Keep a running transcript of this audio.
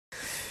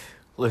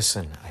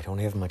Listen, I don't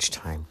have much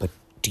time, but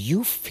do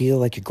you feel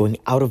like you're going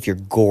out of your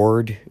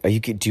gourd?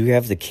 Do you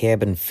have the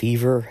cabin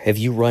fever? Have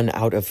you run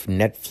out of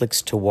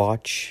Netflix to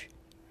watch?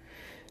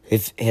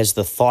 Has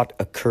the thought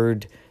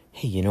occurred,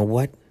 hey, you know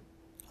what?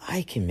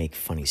 I can make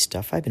funny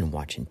stuff. I've been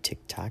watching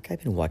TikTok.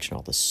 I've been watching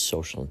all the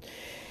social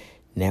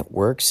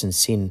networks and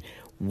seeing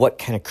what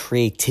kind of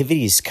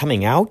creativity is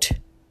coming out.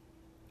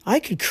 I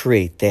could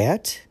create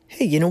that.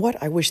 Hey, you know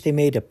what? I wish they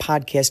made a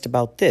podcast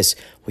about this.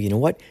 Well, you know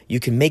what?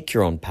 You can make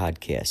your own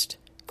podcast.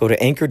 Go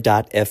to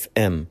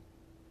anchor.fm.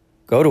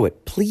 Go to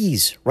it,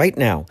 please, right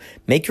now.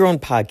 Make your own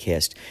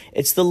podcast.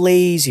 It's the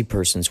lazy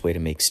person's way to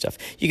make stuff.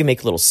 You can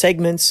make little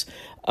segments.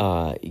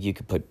 You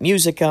can put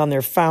music on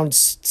there, found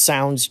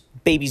sounds,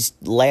 babies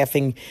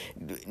laughing,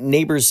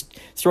 neighbors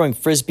throwing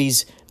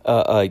frisbees,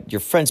 your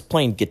friends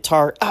playing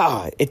guitar.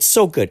 It's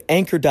so good.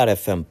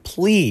 Anchor.fm.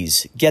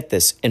 Please get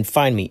this and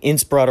find me.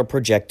 Inspirato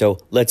Projecto.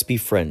 Let's be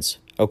friends.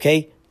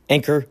 Okay?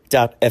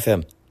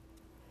 Anchor.fm.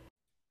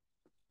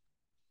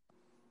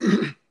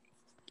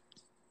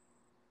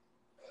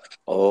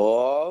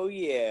 Oh,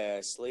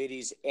 yes,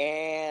 ladies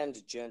and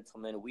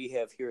gentlemen, we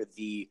have here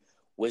the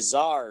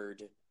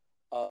Wizard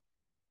of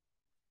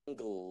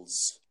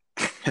Angles.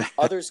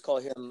 Others call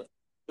him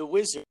the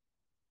Wizard.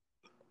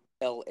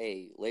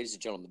 L.A. Ladies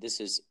and gentlemen,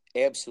 this is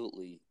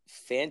absolutely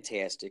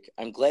fantastic.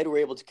 I'm glad we're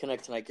able to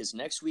connect tonight because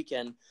next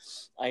weekend,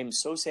 I am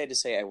so sad to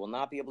say I will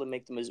not be able to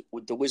make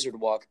the Wizard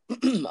Walk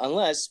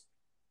unless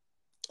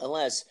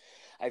I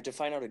have to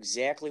find out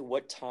exactly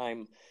what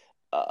time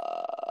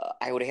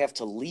I would have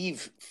to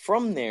leave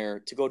from there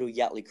to go to a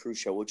Yachtly Cruise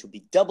Show, which would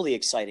be doubly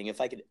exciting if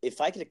I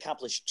could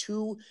accomplish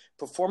 2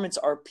 performance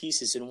art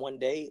pieces in one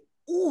day.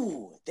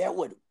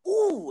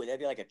 That'd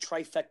be like a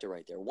trifecta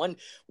right there. One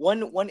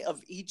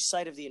of each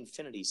side of the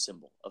infinity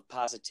symbol of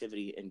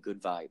positivity and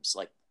good vibes.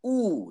 Like,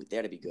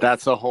 that'd be good.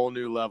 That's a whole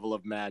new level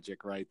of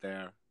magic right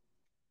there.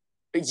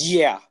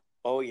 Yeah.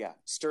 Oh yeah.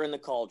 Stir in the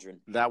cauldron.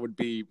 That would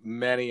be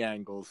many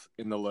angles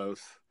in the Los.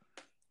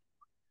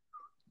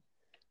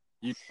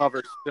 You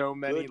cover so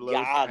many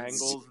Los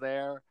angles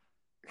there.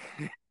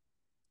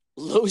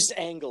 Los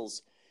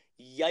angles.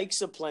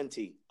 Yikes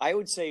aplenty. I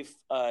would say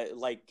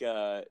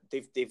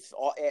they've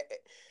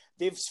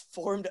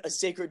formed a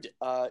sacred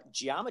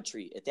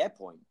geometry at that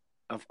point.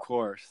 Of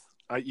course.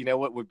 You know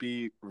what would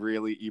be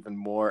really even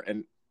more,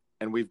 and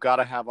we've got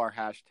to have our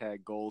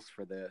hashtag goals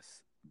for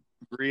this.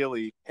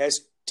 Really.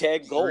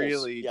 Hashtag goals.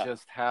 Really, yeah.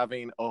 Just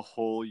having a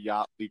whole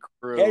Yachtly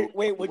crew.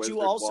 Would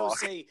you also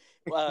say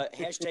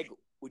hashtag?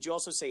 Would you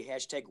also say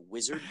hashtag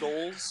wizard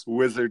goals?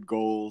 Wizard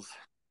goals.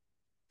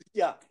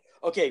 Yeah.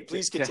 Okay,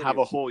 please continue. To have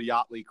a whole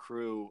Yachtly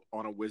crew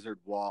on a wizard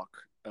walk.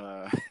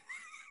 Oh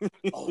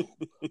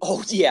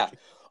yeah.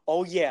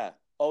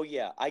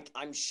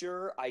 I'm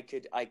sure I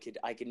could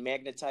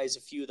magnetize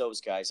a few of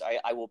those guys.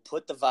 I will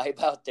put the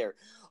vibe out there.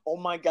 Oh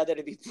my God,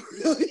 that'd be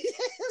brilliant.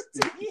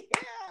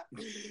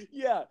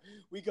 Yeah.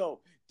 We go.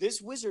 This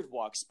wizard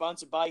walk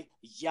sponsored by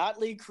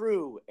Yachtly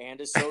Crew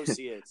and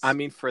Associates. I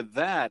mean, for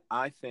that,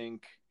 I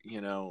think,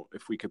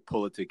 if we could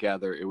pull it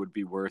together, it would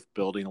be worth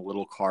building a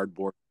little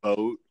cardboard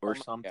boat or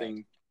something.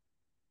 God.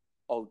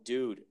 Oh,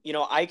 dude.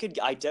 I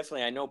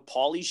know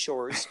Paulie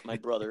Shores, my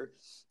brother,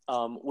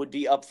 would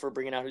be up for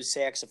bringing out his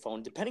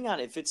saxophone, depending on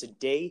if it's a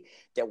day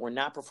that we're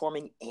not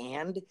performing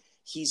and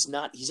he's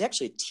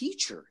actually a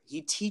teacher.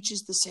 He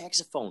teaches the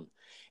saxophone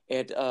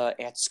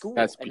at school.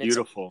 That's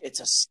beautiful. It's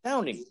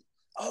astounding.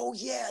 Oh,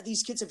 yeah.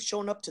 These kids have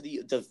shown up to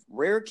the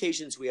rare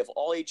occasions we have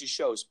all ages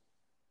shows.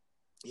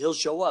 He'll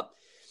show up.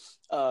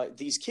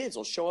 These kids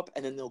will show up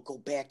and then they'll go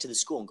back to the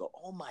school and go,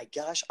 oh my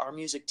gosh, our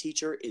music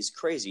teacher is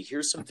crazy.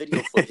 Here's some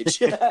video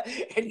footage.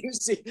 And you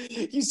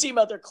see him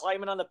out there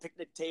climbing on the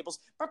picnic tables.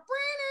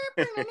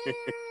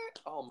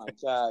 Oh my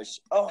gosh.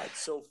 Oh,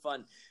 it's so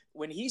fun.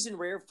 When he's in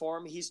rare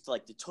form, he's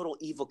like the total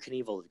Evel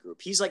Knievel of the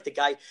group. He's like the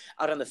guy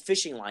out on the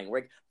fishing line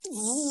where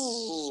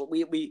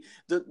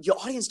the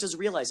audience doesn't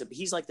realize it, but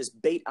he's like this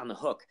bait on the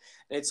hook.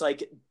 And it's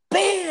like,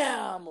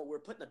 bam! We're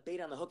putting the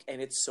bait on the hook,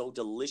 and it's so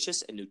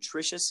delicious and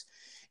nutritious.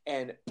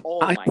 And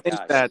I think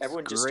that's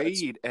everyone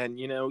great. And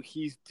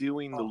he's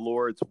doing the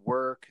Lord's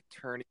work,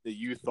 turning the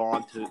youth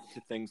on to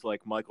things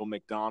like Michael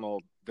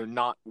McDonald. They're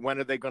not. When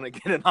are they going to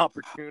get an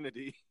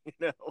opportunity?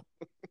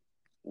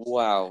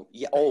 Wow.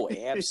 Yeah. Oh,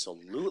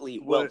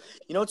 absolutely. Well,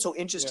 it's so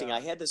interesting. Yeah.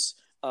 I had this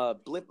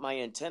blip my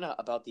antenna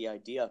about the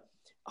idea.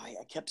 I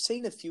kept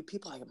saying to a few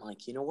people, I'm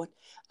like, you know what?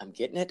 I'm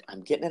getting it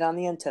on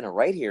the antenna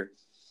right here.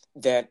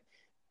 That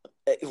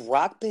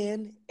Rock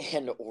Band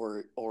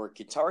or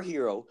Guitar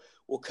Hero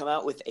will come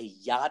out with a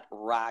yacht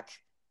rock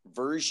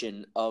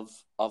version of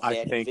that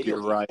I think video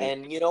you're game. right.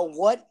 And you know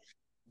what?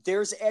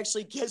 There's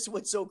actually, guess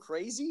what's so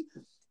crazy?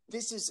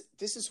 This is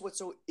what's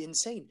so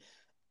insane.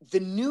 The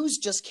news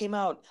just came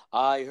out.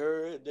 I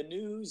heard the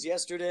news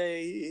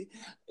yesterday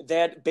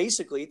that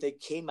basically they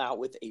came out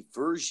with a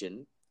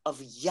version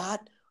of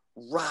yacht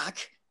rock,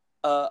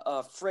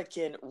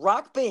 freaking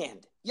rock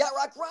band, yacht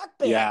rock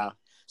band. Yeah.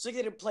 So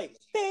you're gonna play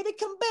 "Baby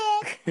Come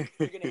Back."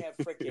 You're gonna have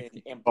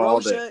freaking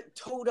Ambrosia,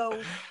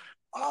 Toto,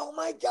 Oh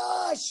my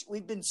gosh,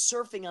 we've been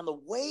surfing on the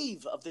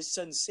wave of this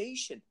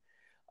sensation.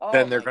 Oh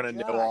Then they're my going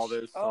to know all gosh.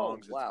 those Oh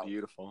songs. It's wow.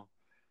 beautiful.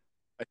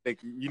 I think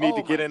you need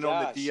to Oh get my in on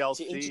the gosh.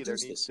 To DLC. There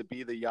introduce needs this. to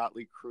be the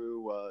Yachtly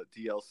Crew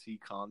DLC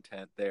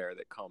content there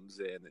that comes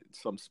in.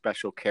 Some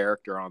special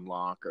character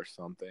unlock or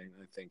something,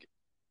 I think.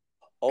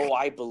 Oh,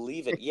 I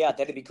believe it. Yeah,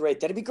 that'd be great.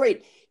 That'd be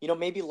great.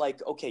 Maybe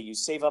like, okay, you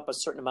save up a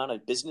certain amount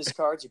of business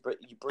cards. You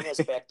bring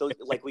us back those,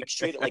 like we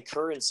trade it like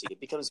currency.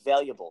 It becomes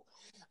valuable.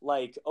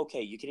 Like,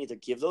 okay, you can either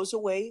give those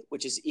away,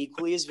 which is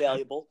equally as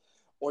valuable,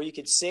 or you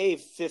could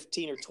save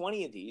 15 or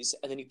 20 of these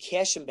and then you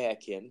cash them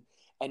back in,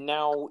 and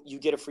now you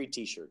get a free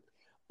T-shirt.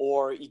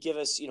 Or you give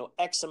us,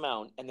 X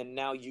amount, and then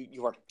now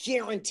you are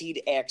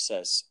guaranteed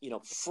access,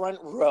 front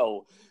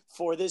row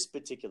for this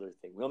particular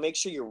thing. We'll make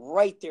sure you're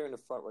right there in the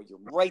front row. You're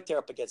right there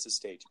up against the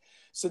stage.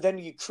 So then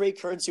you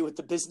create currency with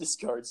the business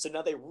cards. So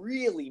now they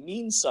really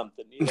mean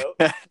something,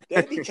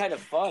 That'd be kind of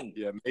fun.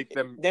 Yeah, make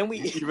them then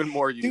even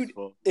more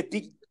useful.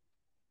 Dude,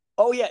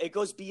 oh, yeah, it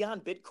goes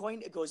beyond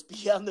Bitcoin. It goes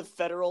beyond the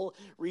Federal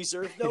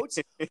Reserve notes.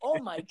 Oh,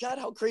 my God,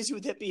 how crazy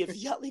would that be if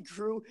Yachtly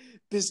Crew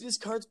business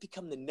cards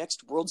become the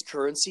next world's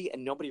currency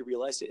and nobody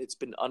realized it? It's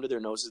been under their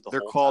noses the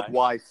They're whole called time.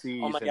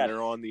 YCs, Oh, my and God.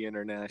 they're on the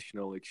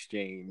international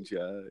exchange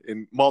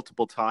in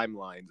multiple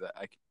timelines.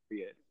 I can see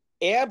it.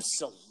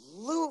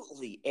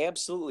 Absolutely. And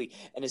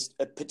it's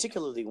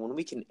particularly when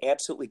we can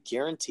absolutely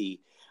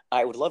guarantee.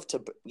 I would love to,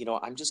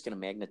 I'm just going to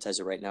magnetize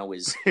it right now,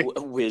 Wiz.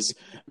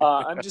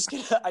 I'm just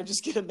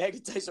gonna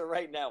magnetize it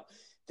right now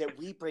that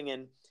we bring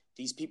in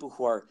these people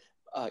who are,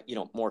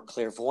 more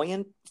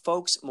clairvoyant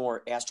folks,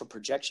 more astral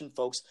projection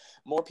folks,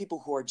 more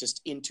people who are just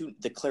into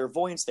the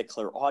clairvoyance, the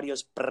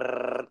clairaudios,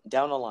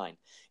 down the line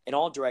in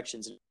all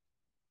directions.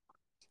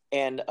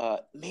 And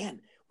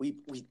man, we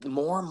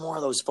more and more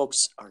of those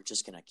folks are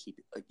just going to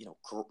keep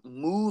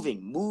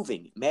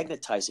moving,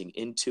 magnetizing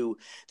into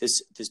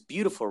this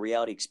beautiful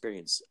reality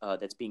experience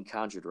that's being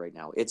conjured right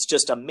now. It's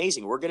just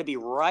amazing. We're going to be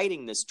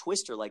riding this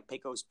twister like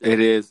Pecos Bill. It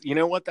is. You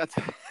know what? That's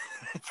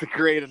a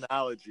great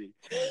analogy.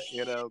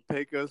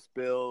 Pecos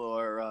Bill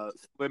or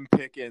Slim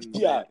Pickens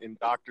in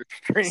Doctor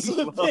Strange.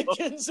 Slim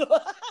Pickens.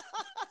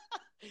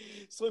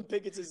 Slim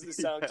Pickens is the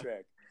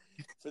soundtrack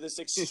for this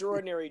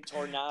extraordinary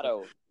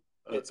tornado.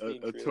 A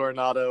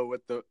tornado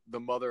with the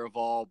mother of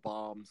all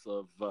bombs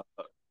of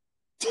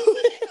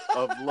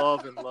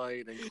love and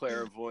light and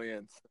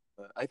clairvoyance.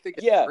 I think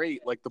it's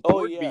great. Like the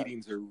board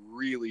meetings are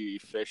really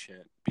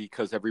efficient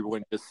because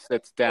everyone just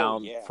sits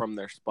down from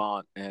their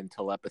spot and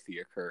telepathy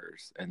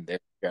occurs, and there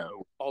you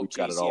go. We've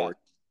got it all.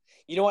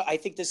 You know what? I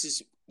think this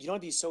is.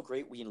 It'd be so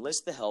great. We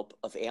enlist the help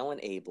of Alan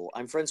Abel.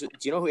 I'm friends with.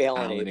 Do you know who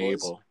Alan Abel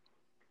is?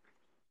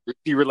 Is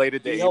he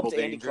related to He Abel helped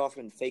Danger? Andy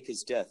Kaufman fake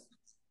his death.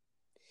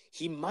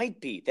 He might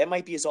be. That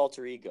might be his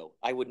alter ego.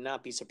 I would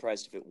not be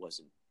surprised if it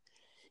wasn't.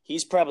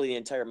 He's probably the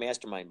entire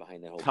mastermind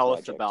behind that whole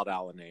project. Tell us about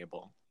Alan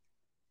Abel.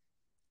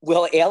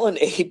 Well, Alan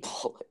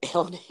Abel,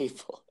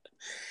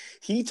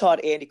 he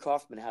taught Andy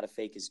Kaufman how to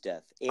fake his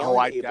death.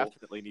 I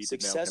definitely need to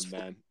know him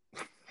then.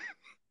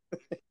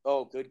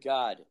 Oh, good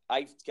God.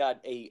 I've got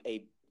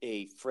a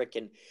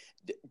frickin'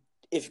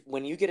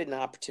 when you get an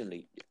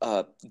opportunity,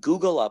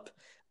 Google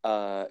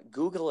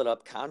it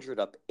up, conjure it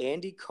up,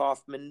 Andy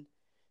Kaufman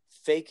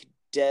Fake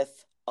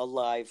Death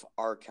Alive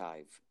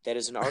Archive. That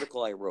is an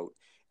article I wrote.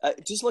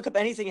 Just look up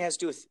anything that has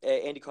to do with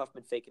Andy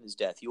Kaufman faking his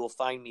death. You will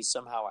find me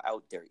somehow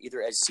out there,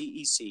 either as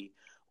CEC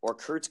or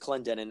Kurt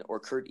Clendenin or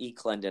Kurt E.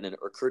 Clendenin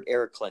or Kurt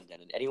Eric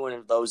Clendenin, any one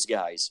of those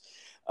guys,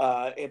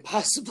 and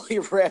possibly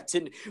wrapped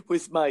in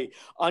with my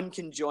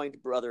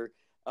unconjoined brother,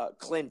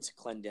 Clint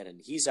Clendenin.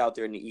 He's out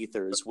there in the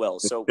ether as well.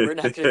 So we're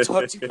not going to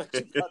talk too much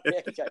about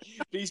that guy.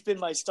 But he's been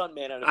my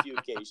stuntman on a few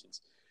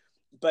occasions.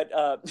 But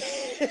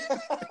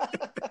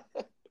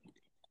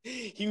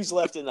he was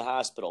left in the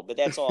hospital, but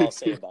that's all I'll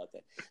say about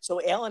that.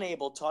 So Alan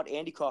Abel taught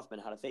Andy Kaufman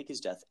how to fake his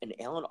death, and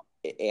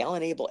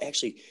Alan Abel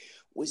actually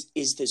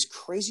is this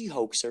crazy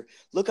hoaxer.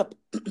 Look up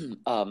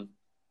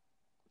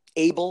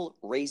Abel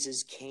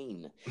Raises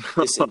Cain.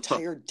 This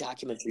entire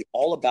documentary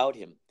all about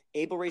him.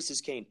 Abel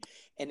Raises Cain,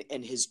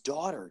 and his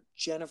daughter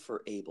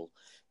Jennifer Abel.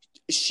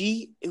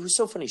 It was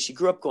so funny. She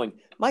grew up going,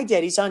 "My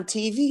daddy's on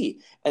TV,"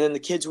 and then the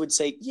kids would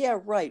say, "Yeah,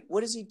 right.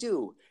 What does he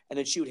do?" And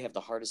then she would have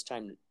the hardest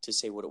time to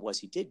say what it was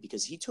he did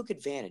because he took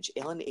advantage.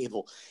 Alan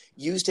Abel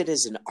used it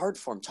as an art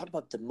form. Talk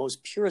about the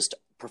most purest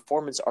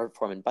performance art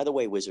form. And by the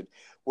way, Wizard,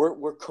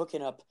 we're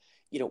cooking up.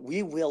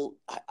 We will.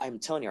 I'm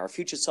telling you, our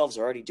future selves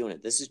are already doing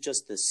it. This is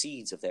just the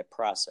seeds of that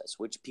process,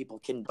 which people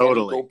can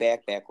go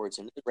backwards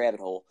into the rabbit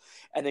hole,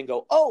 and then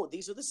go, "Oh,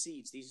 these are the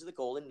seeds. These are the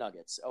golden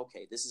nuggets."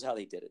 Okay, this is how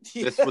they did it.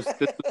 This was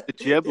the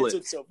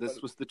giblets.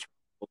 This was the.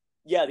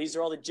 Yeah, these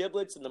are all the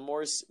giblets and the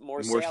more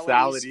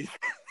salads.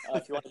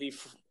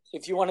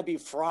 If you want to be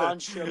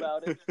French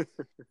about it.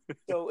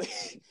 So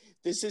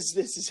this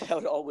is how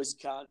it always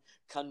conjured.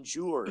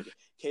 Konjoured.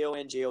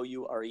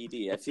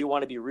 If you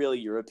want to be really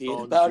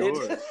European about it.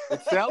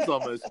 It sounds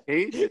almost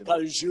Asian.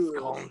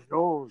 Conjured,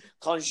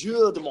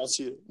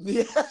 monsieur.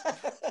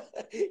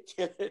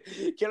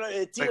 Quel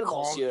est-il,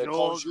 monsieur?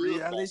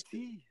 Conjured,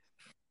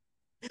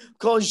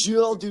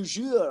 Conjure du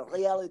jour,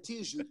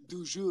 reality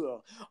du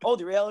jour. Oh,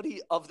 the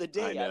reality of the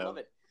day. I love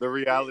it. The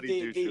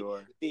reality du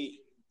jour.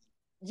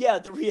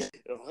 Yeah,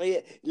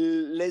 les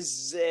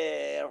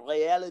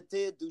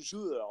réalités du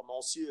jour,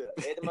 monsieur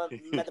et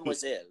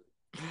mademoiselle.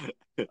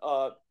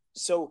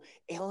 So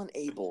Alan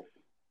Abel,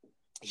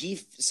 he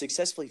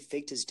successfully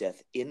faked his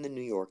death in the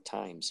New York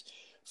Times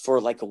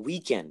for like a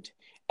weekend,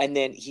 and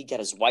then he got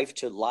his wife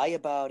to lie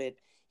about it.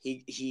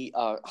 He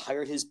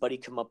hired his buddy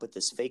come up with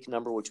this fake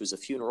number, which was a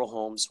funeral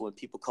home. So when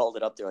people called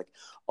it up, they're like,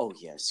 "Oh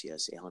yes,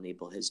 Alan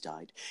Abel has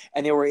died,"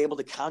 and they were able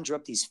to conjure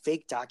up these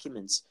fake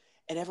documents.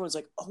 And everyone's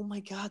like, "Oh my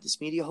God, this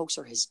media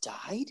hoaxer has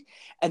died!"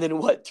 And then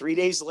 3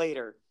 days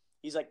later,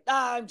 he's like,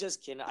 I'm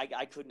just kidding.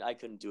 I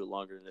couldn't do it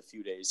longer than a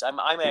few days. I'm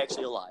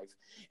actually alive.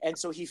 And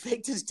so he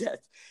faked his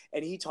death,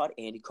 and he taught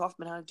Andy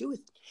Kaufman how to do it.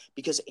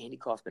 Because Andy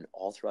Kaufman,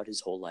 all throughout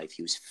his whole life,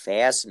 he was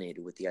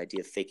fascinated with the idea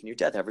of faking your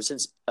death ever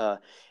since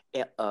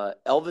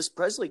Elvis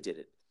Presley did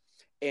it.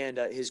 And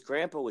his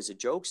grandpa was a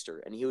jokester,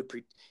 and he would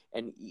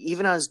and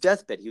even on his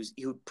deathbed,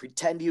 he would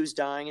pretend he was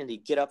dying, and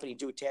he'd get up and he'd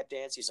do a tap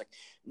dance. He's like,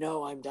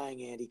 "No, I'm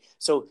dying, Andy."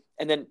 So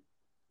and then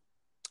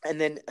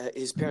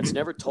his parents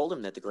never told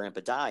him that the grandpa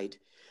died.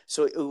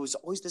 So it was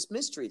always this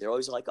mystery. They're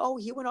always like, "Oh,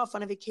 he went off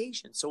on a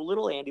vacation." So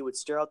little Andy would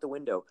stare out the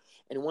window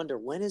and wonder,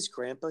 when is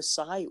Grandpa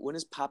Cy? When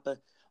is Papa?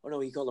 Oh no,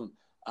 he called him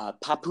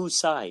Papu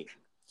Cy.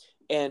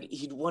 And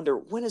he'd wonder,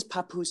 when is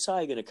Papu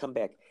Cy going to come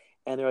back?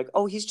 And they're like,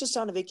 "Oh, he's just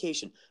on a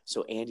vacation."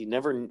 So Andy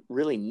never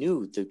really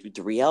knew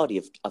the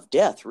reality of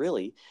death,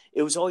 really.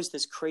 It was always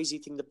this crazy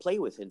thing to play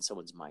with in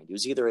someone's mind. It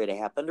was either it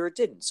happened or it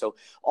didn't. So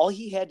all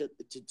he had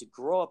to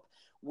grow up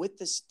with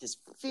this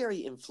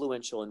very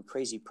influential and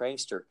crazy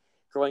prankster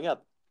growing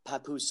up,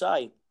 Papu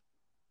Cy.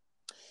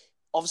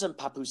 All of a sudden,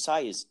 Papu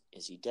Cy is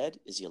he dead?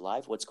 Is he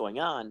alive? What's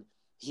going on?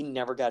 He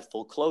never got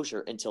full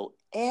closure until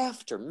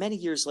after, many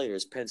years later,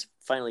 his parents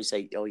finally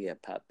say, "Oh yeah,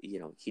 Pap,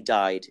 he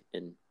died,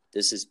 and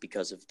this is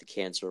because of the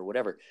cancer or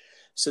whatever."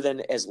 So then,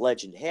 as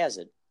legend has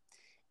it,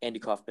 Andy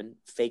Kaufman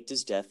faked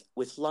his death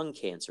with lung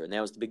cancer. And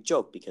that was the big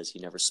joke because he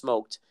never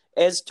smoked.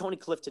 As Tony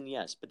Clifton,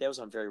 yes, but that was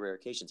on very rare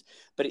occasions.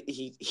 But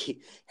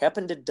he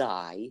happened to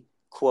die,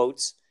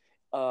 quotes,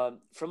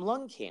 from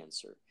lung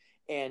cancer.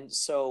 And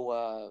so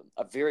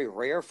a very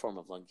rare form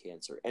of lung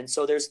cancer. And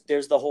so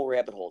there's the whole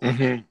rabbit hole.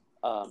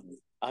 Mm-hmm.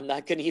 I'm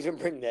not going to even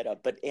bring that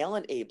up. But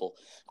Alan Abel,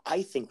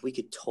 I think we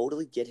could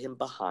totally get him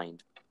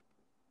behind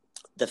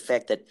the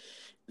fact that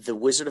the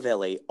Wizard of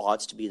LA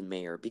ought to be the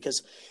mayor.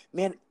 Because,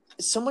 man,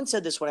 someone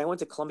said this when I went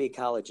to Columbia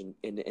College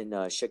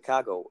in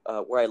Chicago,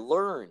 where I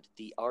learned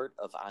the art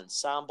of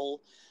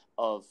ensemble,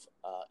 of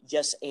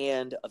yes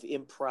and, of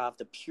improv,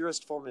 the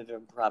purest form of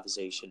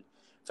improvisation,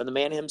 from the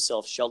man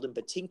himself, Sheldon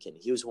Batinkin.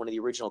 He was one of the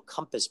original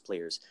Compass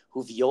players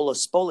who Viola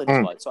Spolin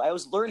taught. So I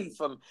was learning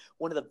from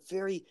one of the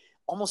very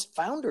almost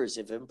founders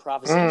of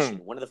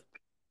improvisation, one of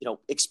the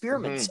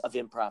experiments of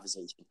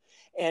improvisation.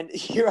 And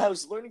here I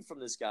was learning from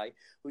this guy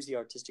who's the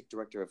artistic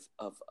director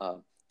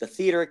of the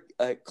theater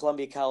at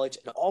Columbia College,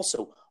 and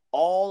also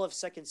all of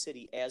Second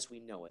City as we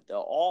know it,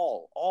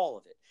 all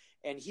of it.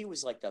 And he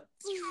was like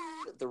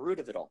the root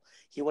of it all.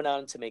 He went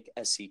on to make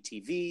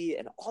SCTV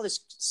and all this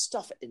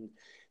stuff. And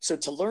so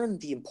to learn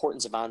the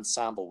importance of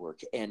ensemble work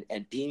and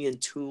being in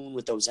tune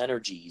with those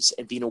energies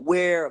and being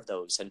aware of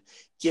those and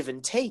give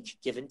and take,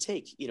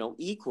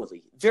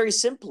 equally, very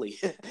simply,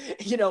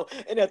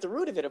 and at the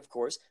root of it, of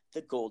course,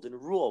 the golden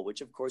rule,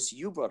 which of course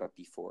you brought up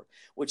before,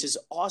 which is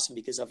awesome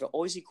because I've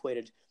always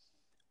equated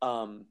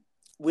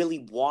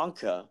Willy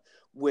Wonka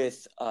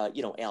with,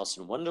 Alice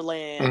in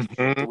Wonderland,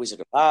 The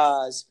Wizard of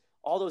Oz,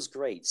 all those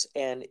greats.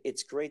 And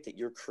it's great that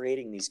you're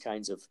creating these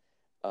kinds of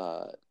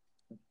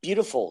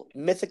beautiful,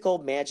 mythical,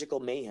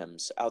 magical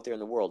mayhems out there in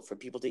the world for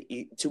people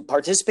to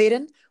participate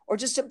in or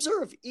just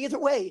observe. Either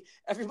way,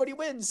 everybody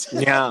wins.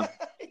 Yeah,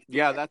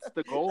 that's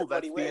the goal.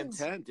 That's the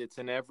intent. It's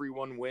an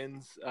everyone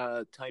wins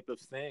type of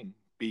thing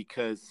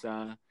because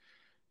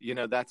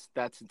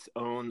that's its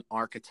own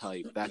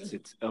archetype. That's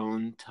its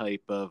own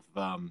type of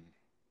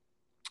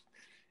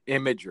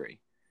imagery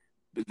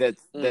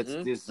that's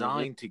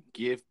designed to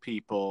give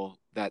people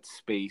that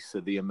space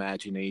of the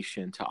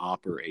imagination to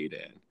operate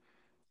in.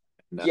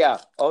 Yeah.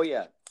 Oh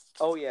yeah.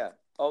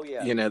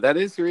 That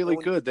is really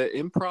good. The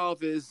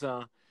improv is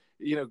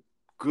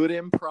good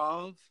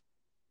improv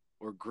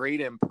or great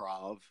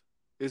improv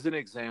is an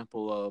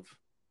example of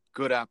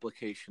good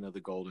application of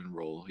the golden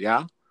rule.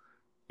 Yeah.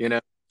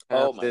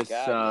 Oh my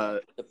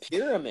God. The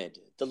pyramid,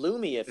 the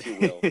Lumi, if you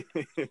will.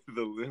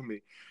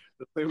 The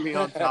Lumi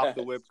on top of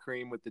the whipped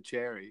cream with the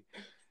cherry.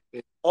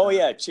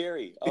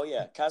 Cherry. Oh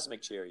yeah,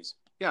 cosmic cherries.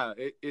 Yeah,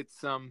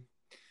 it's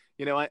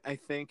I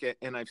think,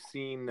 and I've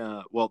seen.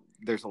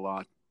 There's a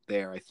lot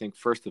there. I think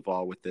first of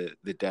all with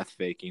the death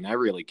faking, I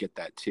really get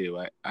that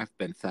too. I've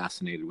been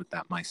fascinated with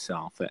that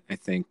myself. I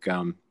think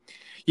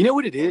you know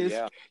what it is.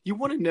 Yeah. You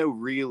want to know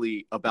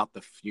really about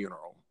the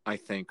funeral. I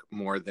think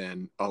more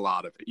than a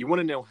lot of it. You want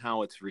to know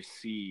how it's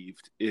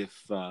received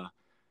if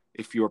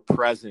your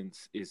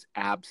presence is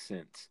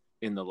absent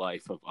in the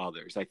life of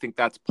others. I think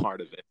that's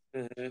part of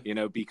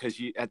it,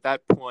 because at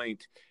that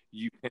point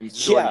you can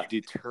sort of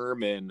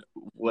determine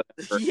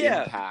whatever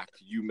impact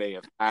you may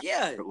have had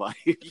in your life.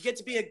 You get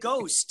to be a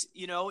ghost,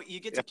 you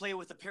get to play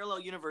with a parallel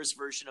universe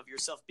version of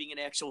yourself being an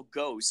actual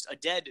ghost, a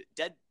dead.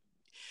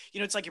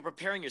 It's like you're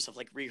preparing yourself,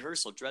 like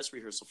dress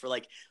rehearsal for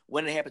like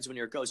when it happens when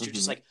you're a ghost. You're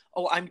just like,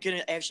 oh, I'm going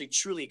to actually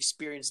truly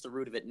experience the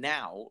root of it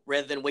now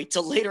rather than wait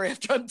till later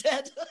after I'm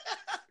dead.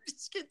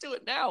 Just get to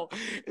it now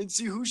and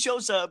see who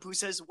shows up, who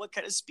says what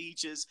kind of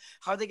speeches,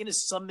 how are they going to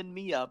summon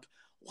me up?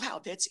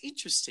 Wow, that's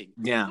interesting.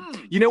 Yeah.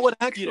 You know what,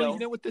 actually,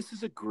 this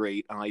is a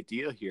great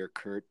idea here,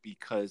 Kurt,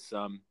 because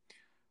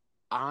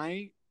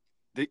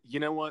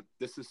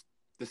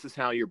this is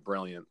how you're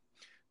brilliant.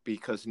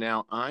 Because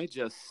now I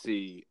just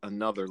see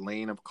another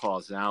lane of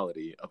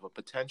causality of a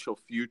potential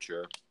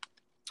future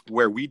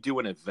where we do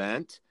an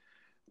event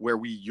where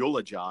we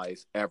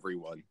eulogize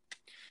everyone.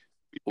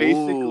 We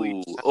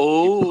basically a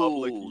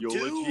public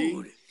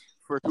eulogy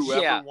for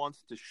whoever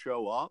wants to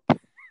show up.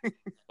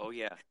 Oh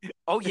yeah,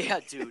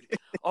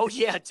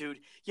 dude.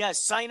 Yeah,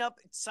 sign up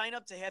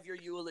to have your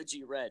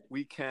eulogy read.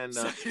 We can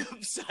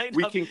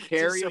we can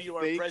carry a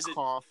fake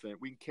coffin.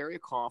 We can carry a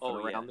coffin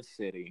around the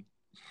city.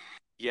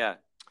 Yeah.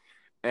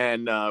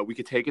 And we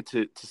could take it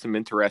to some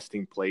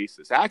interesting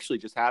places. Actually,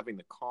 just having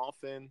the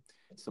coffin,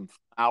 some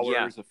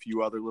flowers, a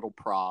few other little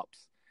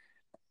props.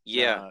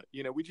 Yeah.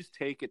 We just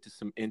take it to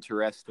some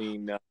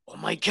interesting oh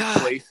my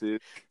God. places.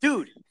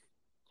 Dude.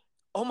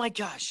 Oh my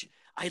gosh.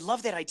 I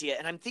love that idea.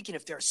 And I'm thinking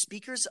if there are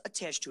speakers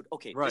attached to it.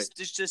 Okay, right.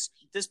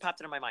 This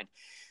popped into my mind.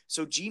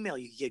 So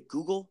Gmail, you can get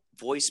Google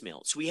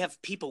voicemail. So we have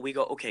people, we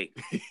go, okay,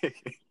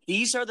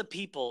 these are the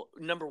people.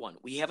 Number one,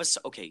 we have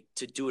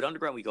to do it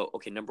underground. We go,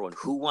 okay, number one,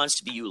 who wants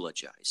to be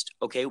eulogized?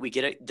 Okay, we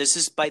get it. This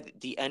is by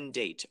the end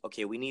date.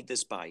 Okay, we need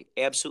this by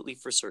absolutely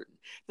for certain.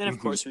 Then of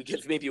course we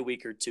give maybe a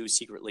week or two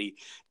secretly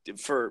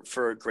for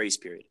a grace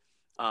period.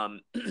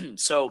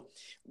 So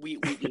we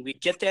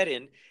get that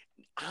in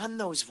on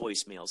those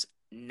voicemails.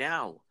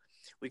 Now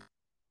we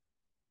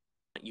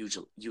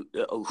usually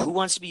who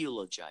wants to be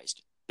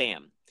eulogized?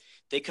 Bam.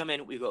 They come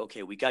in, we go,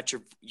 okay, we got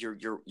your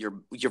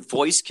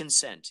voice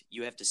consent.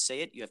 You have to say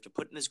it, you have to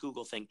put in this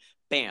Google thing.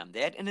 Bam.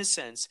 That in a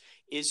sense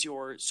is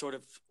your sort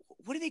of,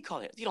 what do they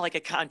call it? Like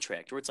a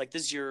contract where it's like,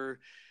 this is your,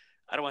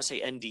 I don't want to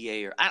say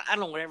NDA or I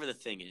don't know, whatever the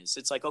thing is.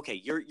 It's like,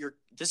 okay,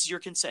 this is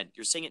your consent.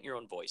 You're saying it in your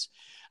own voice.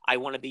 I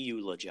want to be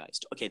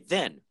eulogized. Okay.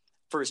 Then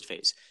first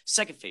phase,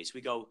 second phase,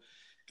 we go,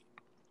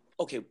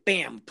 okay,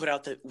 bam, we put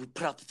out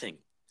the thing.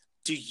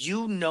 Do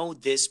you know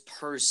this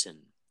person?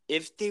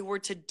 If they were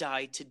to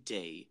die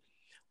today,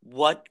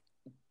 what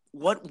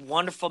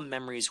wonderful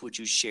memories would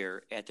you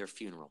share at their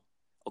funeral?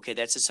 Okay,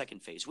 that's the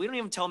second phase. We don't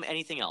even tell them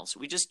anything else.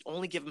 We just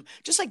only give them,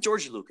 just like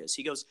George Lucas.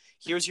 He goes,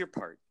 here's your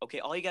part. Okay,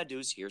 all you got to do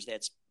is here's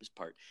that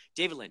part.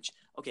 David Lynch,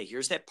 okay,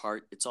 here's that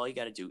part. It's all you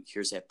got to do.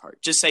 Here's that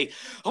part. Just say,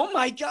 oh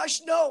my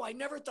gosh, no, I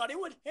never thought it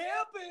would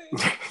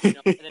happen.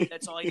 And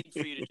that's all I need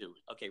for you to do.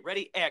 Okay,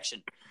 ready?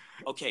 Action.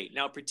 Okay,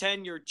 now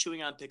pretend you're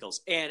chewing on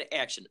pickles. And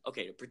action.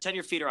 Okay, pretend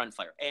your feet are on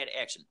fire. And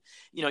action.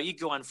 You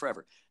go on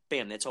forever.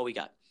 Bam, that's all we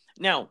got.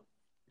 Now,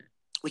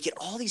 we get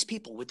all these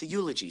people with the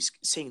eulogies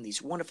saying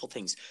these wonderful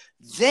things.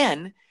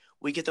 Then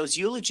we get those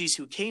eulogies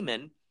who came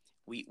in.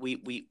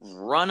 We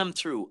run them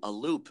through a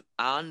loop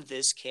on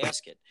this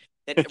casket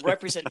that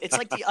represent. It's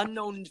like the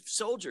unknown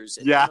soldiers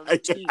in the unknown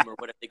team or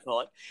whatever they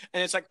call it.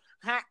 And it's like,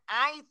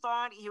 I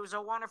thought he was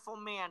a wonderful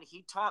man.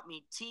 He taught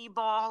me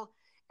t-ball,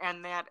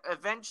 and that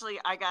eventually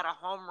I got a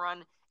home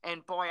run.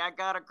 And boy, I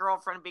got a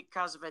girlfriend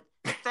because of it.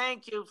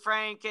 Thank you,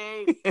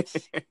 Frankie.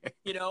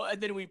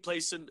 And then we play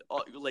some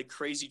like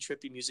crazy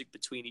trippy music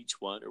between each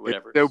one or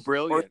whatever. It's so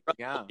brilliant.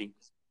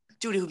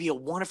 Dude, it would be a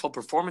wonderful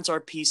performance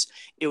art piece.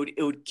 It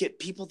would get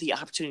people the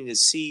opportunity to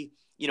see,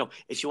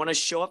 if you want to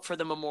show up for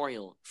the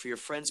memorial, for your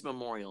friend's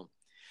memorial,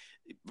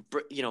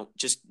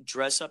 just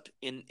dress up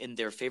in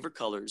their favorite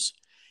colors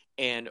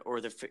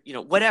or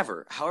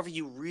whatever, however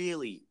you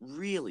really,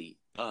 really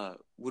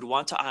would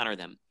want to honor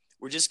them.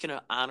 We're just going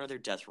to honor their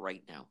death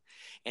right now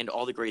and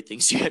all the great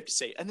things you have to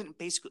say. And then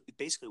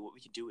basically what we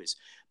could do is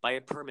buy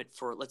a permit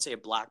for, let's say, a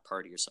block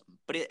party or something.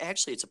 But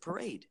it's a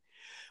parade.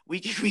 We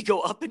go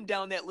up and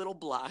down that little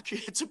block.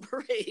 It's a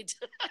parade.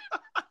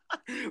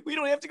 We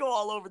don't have to go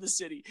all over the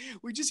city.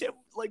 We just have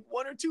like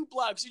one or two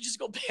blocks. You just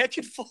go back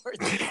and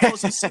forth.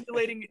 Also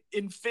simulating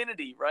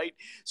infinity, right?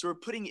 So we're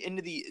putting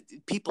into the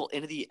people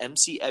into the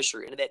MC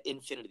Escher, into that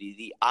infinity,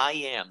 the I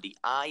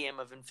am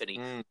of infinity.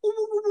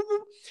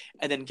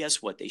 And then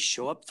guess what? They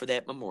show up for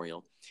that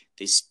memorial.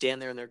 They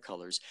stand there in their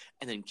colors.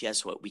 And then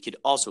guess what? We could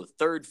also,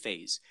 third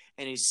phase,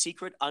 and a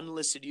secret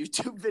unlisted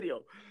YouTube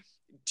video.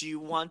 Do you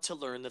want to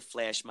learn the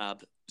flash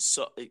mob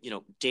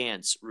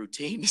dance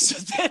routine? So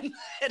then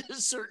at a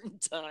certain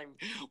time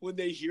when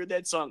they hear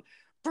that song,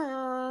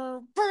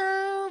 burr,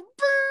 burr,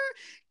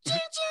 burr,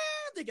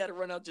 they got to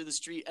run out to the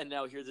street and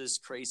now hear this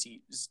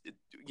crazy,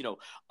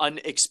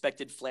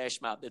 unexpected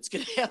flash mob that's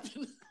going to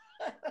happen.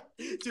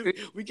 Dude,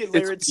 we can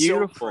layer it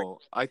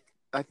beautiful. So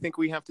I think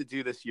we have to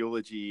do this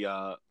eulogy,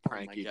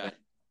 Frankie.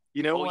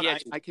 You know what?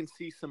 I can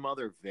see some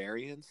other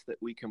variants that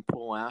we can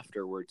pull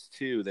afterwards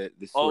too. That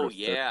this sort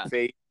of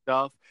fake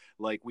stuff.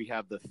 Like we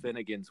have the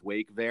Finnegan's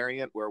Wake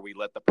variant where we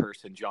let the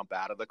person jump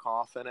out of the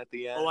coffin at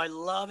the end. Oh, I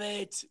love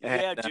it.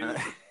 Yeah, dude.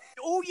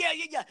 Oh,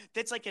 yeah.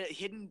 That's like a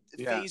hidden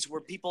phase where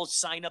people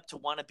sign up to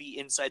want to be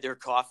inside their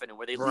coffin and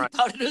where they leap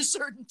out at a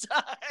certain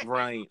time.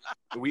 Right.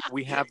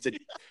 We have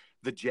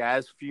the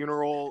jazz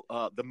funeral,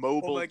 the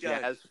mobile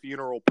jazz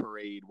funeral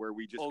parade where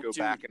we just go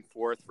back and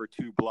forth for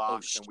 2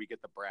 blocks and we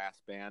get the brass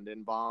band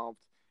involved.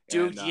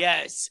 Dude, and,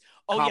 yes.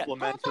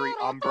 Complimentary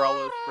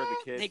umbrellas for the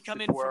kids. They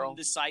come in from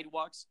the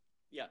sidewalks.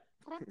 Yeah.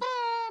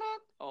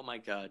 Oh, my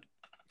God.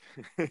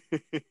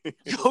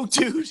 Yo,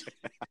 dude,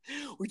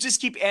 we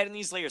just keep adding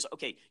these layers.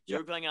 Okay,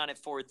 you're going on at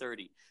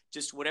 4:30.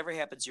 Just whatever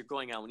happens, you're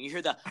going on. When you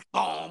hear the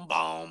boom,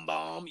 boom,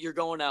 boom, you're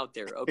going out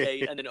there.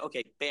 Okay, and then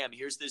bam,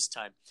 here's this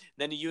time.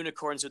 Then the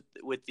unicorns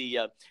with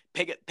the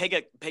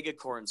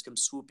pegacorns come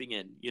swooping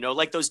in. You know,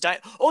 like those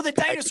the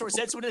dinosaurs.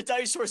 That's when the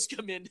dinosaurs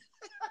come in.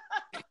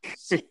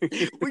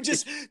 We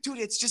just, dude,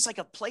 it's just like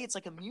a play. It's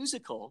like a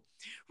musical,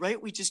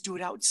 right? We just do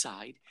it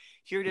outside.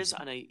 Here it is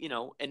on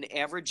an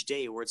average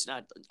day where it's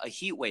not a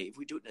heat wave.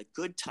 We do it in a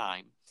good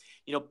time,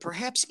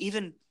 perhaps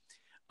even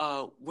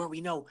where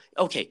we know,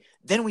 okay,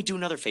 then we do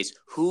another phase.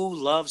 Who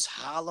loves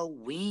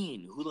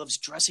Halloween? Who loves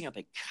dressing up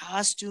in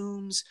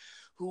costumes?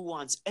 Who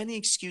wants any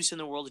excuse in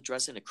the world to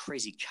dress in a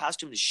crazy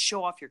costume, to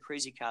show off your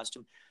crazy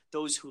costume?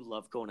 Those who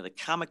love going to the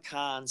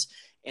Comic-Cons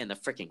and the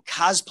freaking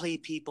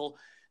cosplay people.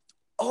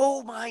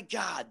 Oh my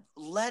God,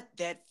 let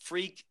that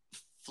freak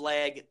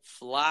flag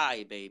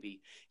fly, baby,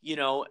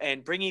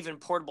 and bring even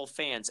portable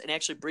fans and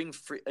actually bring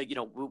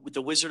with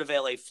the Wizard of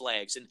LA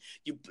flags, and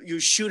you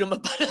shoot them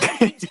up.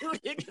 Dude,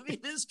 it could be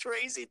this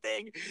crazy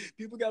thing.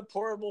 People got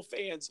portable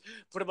fans.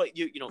 What about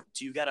you?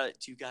 Do you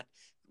got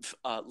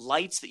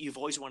lights that you've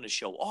always wanted to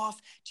show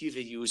off? Do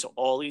you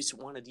always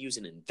wanted to use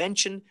an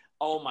invention?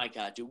 Oh my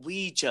God, dude,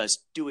 we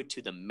just do it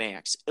to the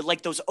max.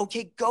 Like those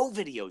OK Go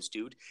videos,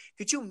 dude.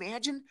 Could you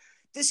imagine?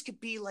 This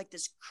could be like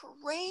this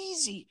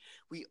crazy.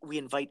 We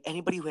invite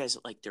anybody who has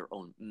like their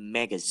own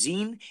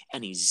magazine,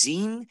 any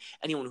zine,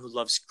 anyone who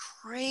loves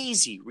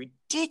crazy,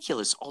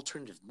 ridiculous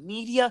alternative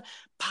media,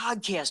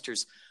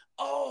 podcasters.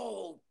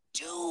 Oh,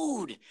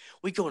 dude.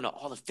 We go into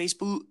all the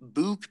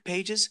Facebook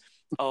pages.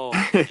 Oh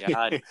my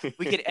God.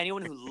 We get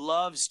anyone who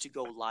loves to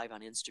go live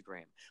on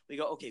Instagram. We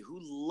go, okay, who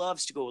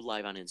loves to go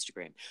live on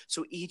Instagram?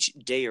 So each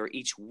day or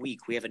each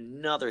week, we have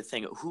another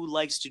thing. Who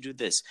likes to do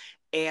this?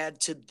 Add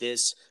to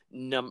this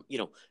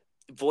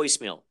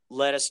voicemail.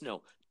 Let us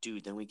know.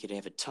 Dude, then we could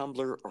have a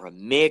Tumblr or a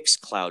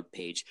Mixcloud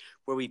page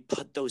where we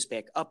put those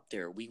back up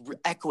there. We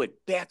echo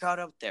it back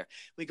out there.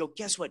 We go,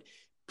 guess what?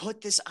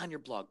 Put this on your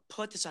blog.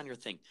 Put this on your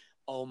thing.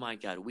 Oh my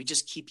God. We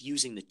just keep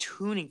using the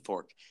tuning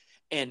fork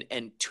and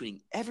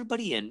tuning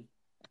everybody in.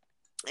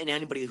 And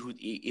anybody who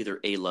either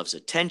loves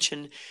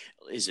attention,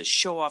 is a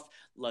show off,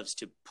 loves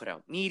to put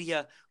out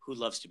media, who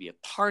loves to be a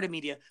part of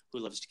media, who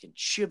loves to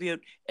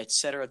contribute, et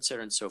cetera,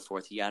 and so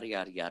forth, yada,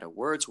 yada, yada,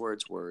 words,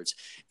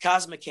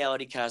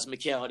 cosmicality.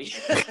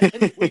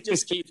 And we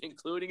just keep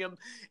including them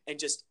and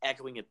just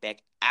echoing it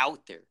back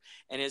out there.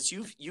 And as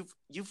you've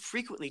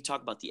frequently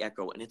talked about the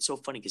echo, and it's so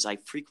funny because I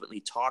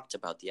frequently talked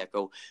about the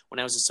echo when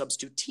I was a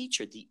substitute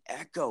teacher, the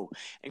echo,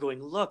 and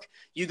going, look,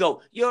 you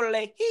go,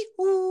 yodelay, hee,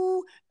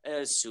 woo.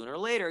 Sooner or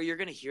later, you're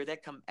going to hear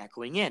that come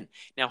echoing in.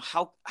 Now,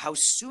 how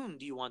soon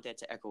do you want that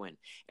to echo in?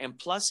 And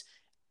plus,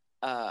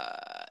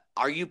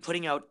 are you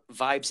putting out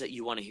vibes that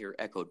you want to hear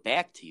echoed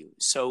back to you?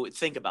 So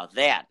think about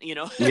that,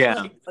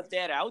 Yeah. Put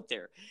that out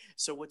there.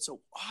 So what's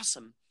so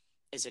awesome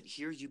is that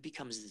here you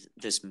become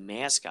this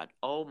mascot.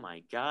 Oh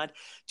my God,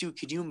 dude,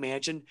 could you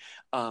imagine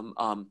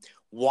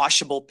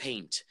washable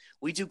paint?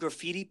 We do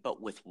graffiti, but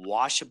with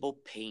washable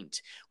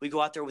paint. We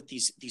go out there with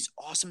these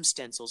awesome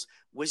stencils,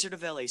 Wizard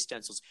of LA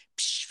stencils.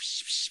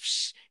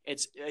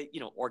 It's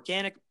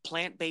organic,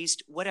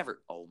 plant-based,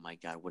 whatever. Oh my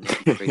God, wouldn't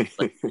it be great?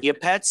 Like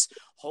pets,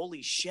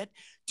 holy shit,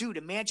 dude!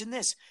 Imagine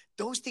this;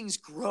 those things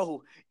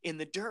grow in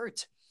the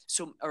dirt,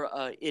 so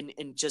or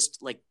in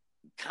just like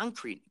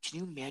concrete. Can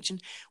you imagine?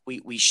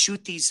 We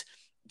shoot these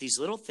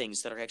little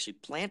things that are actually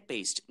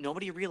plant-based.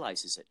 Nobody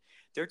realizes it.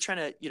 They're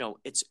trying to,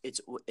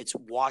 it's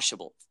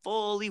washable,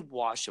 fully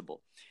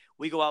washable.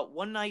 We go out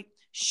one night,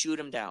 shoot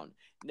them down.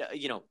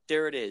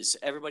 There it is.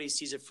 Everybody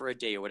sees it for a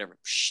day or whatever.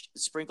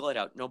 Sprinkle it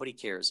out. Nobody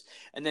cares.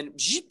 And then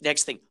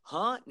next thing,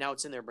 now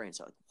it's in their brains.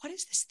 So like, what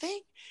is this thing?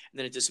 And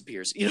then it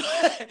disappears.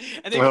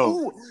 And then,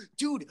 ooh,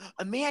 dude,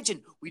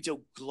 imagine we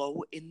do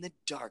glow in the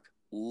dark.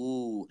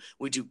 Ooh,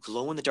 we do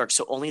glow in the dark.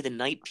 So only the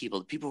night people,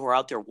 the people who are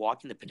out there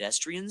walking, the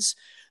pedestrians,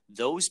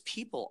 those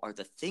people are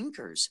the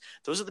thinkers.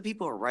 Those are the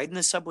people who are riding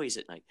the subways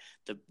at night,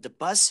 the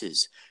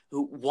buses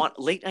who want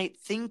late night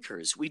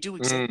thinkers. We do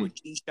exactly what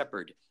Gene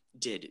Shepherd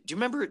did. Do you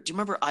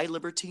remember I,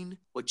 Libertine?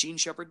 What Gene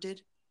Shepherd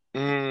did?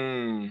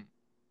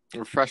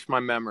 Refresh my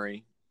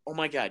memory. Oh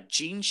my God,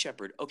 Gene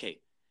Shepherd. Okay,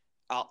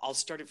 I'll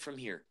start it from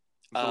here.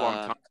 It's a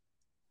long time.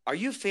 Are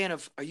you a fan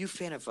of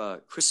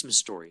Christmas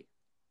Story?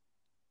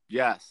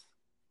 Yes.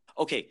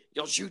 Okay,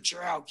 you'll shoot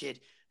your owl, kid.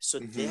 So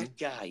that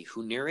guy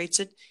who narrates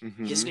it,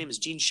 his name is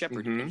Gene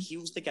Shepard, and he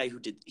was the guy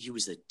he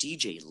was the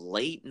DJ,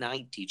 late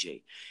night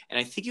DJ. And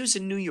I think he was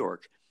in New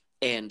York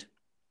and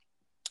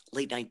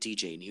late night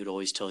DJ, and he would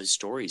always tell his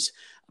stories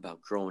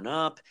about growing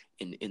up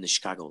in the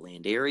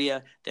Chicagoland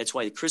area. That's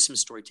why the Christmas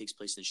Story takes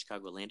place in the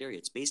Chicagoland area.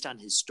 It's based on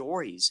his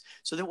stories.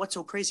 So then what's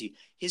so crazy?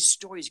 His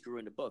stories grew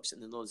into books,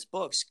 and then those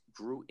books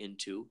grew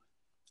into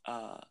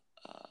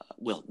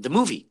the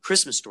movie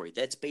Christmas Story.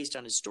 That's based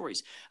on his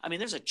stories. I mean,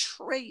 there's a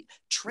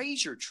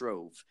treasure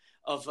trove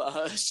of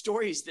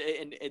stories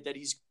that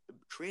he's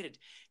created.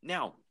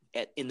 Now,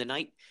 in the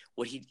night,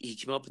 what he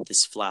came up with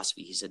this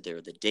philosophy. He said there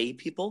are the day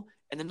people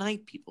and the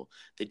night people.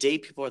 The day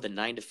people are the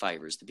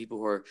 9-to-5ers, the people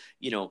who are,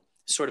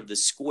 sort of the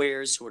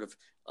squares, sort of,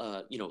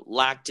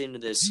 locked into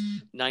this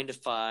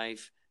 9-to-5,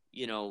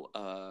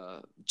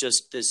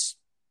 just this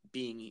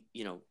being,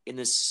 in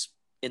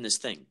this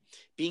thing,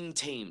 being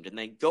tamed, and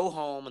they go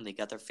home and they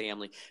got their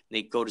family and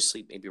they go to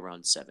sleep maybe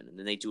around 7, and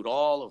then they do it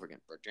all over again.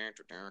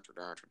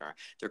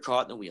 They're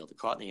caught in the wheel. They're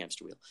caught in the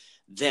hamster wheel.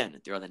 Then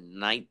there are the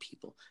night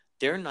people.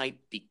 Their night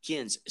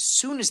begins as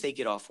soon as they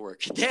get off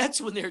work. That's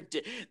when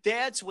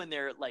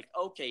they're like,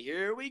 okay,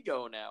 here we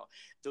go now.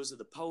 Those are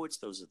the poets.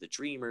 Those are the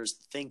dreamers,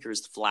 the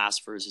thinkers, the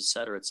philosophers, et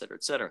cetera, et cetera,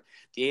 et cetera.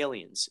 The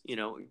aliens,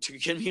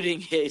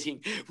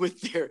 communicating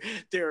with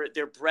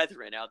their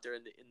brethren out there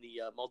in the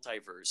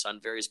multiverse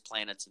on various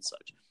planets and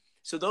such.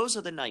 So those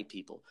are the night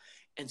people.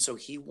 And so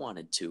he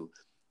wanted to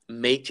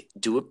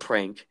do a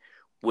prank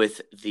with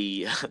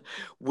the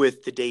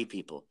day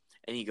people.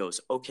 And he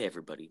goes, okay,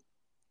 everybody.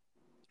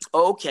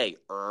 Okay,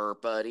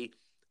 buddy,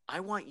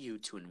 I want you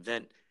to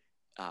invent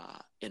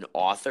an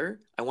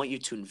author. I want you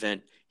to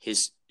invent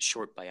his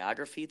short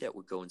biography that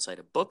would go inside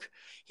a book.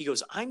 He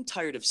goes, I'm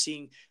tired of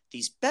seeing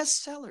these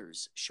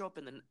bestsellers show up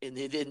in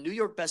the New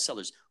York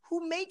bestsellers.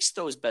 Who makes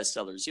those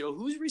bestsellers?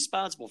 Who's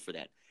responsible for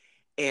that?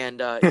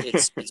 And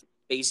it's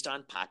based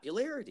on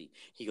popularity.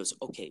 He goes,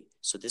 okay,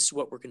 so this is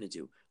what we're going to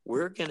do.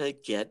 We're going to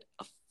get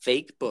a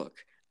fake book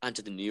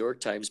onto the New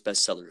York Times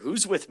bestseller.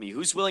 Who's with me?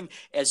 Who's willing?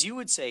 As you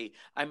would say,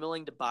 I'm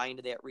willing to buy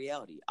into that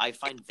reality. I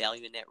find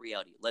value in that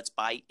reality. Let's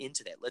buy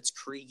into that. Let's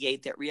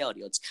create that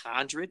reality. Let's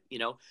conjure it,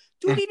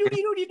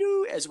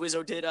 doody-doody-doody-doo, as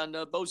Wizzo did on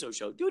the Bozo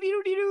show.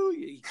 Doody-doody-doo.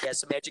 He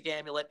casts a magic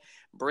amulet,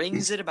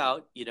 brings it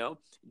about,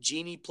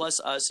 Genie plus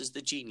us is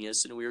the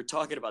genius. And we were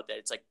talking about that.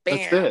 It's like,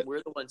 bam,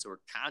 we're the ones who are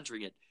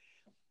conjuring it.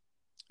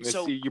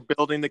 So you're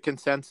building the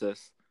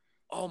consensus.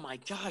 Oh my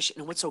gosh.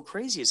 And what's so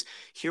crazy is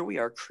here we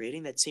are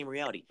creating that same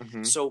reality.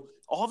 So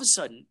all of a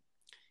sudden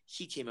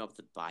he came up with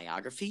a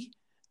biography,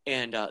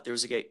 and there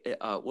was a guy,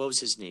 what was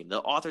his name?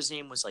 The author's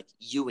name was like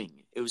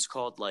Ewing. It was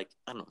called like,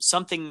 I don't know,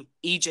 something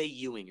E.J.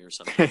 Ewing or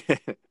something.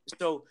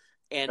 So,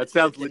 and that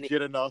sounds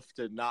legit enough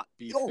to not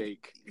be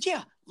fake.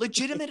 Yeah.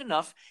 Legitimate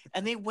enough.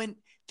 And they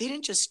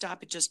didn't just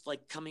stop at just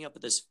like coming up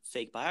with this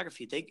fake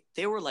biography.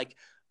 They were like,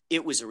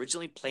 it was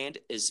originally planned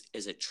as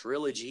a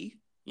trilogy.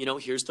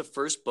 Here's the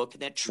first book in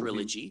that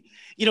trilogy.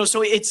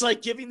 So it's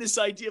like giving this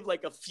idea of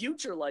like a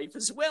future life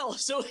as well.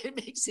 So it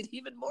makes it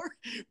even more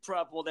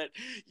probable that,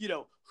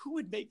 who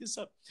would make this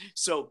up?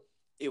 So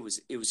it was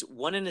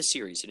one in a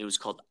series, and it was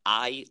called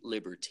I,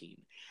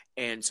 Libertine.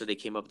 And so they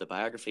came up with a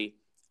biography.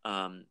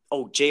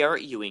 J.R.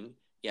 Ewing.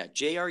 Yeah,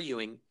 J.R.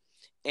 Ewing.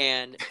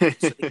 And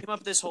so they came up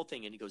with this whole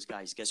thing. And he goes,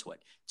 guys, guess what?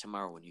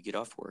 Tomorrow when you get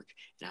off work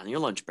and on your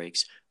lunch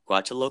breaks, go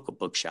out to local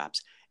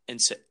bookshops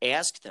and so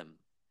ask them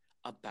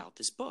about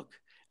this book.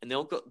 And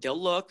they'll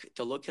look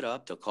it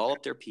up. They'll call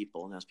up their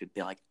people, and those people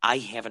be like, I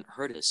haven't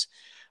heard this.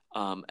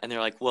 And they're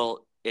like,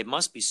 well, it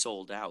must be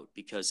sold out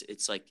because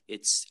it's like,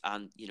 it's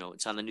on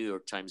the New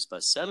York Times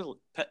bestseller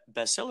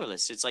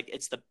list. It's like,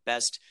 it's the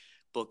best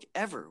book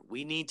ever.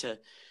 We need to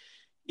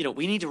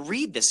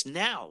read this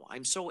now.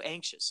 I'm so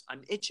anxious.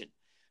 I'm itching.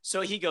 So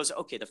he goes,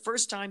 okay, the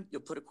first time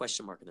you'll put a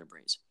question mark in their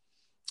brains.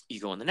 You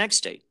go on the next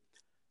day.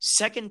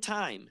 Second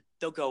time,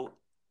 they'll go,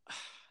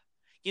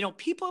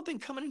 people have been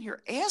coming in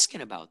here asking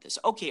about this.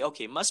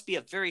 Okay, must be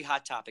a very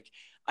hot topic.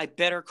 I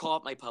better call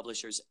up my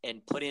publishers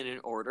and put in an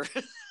order.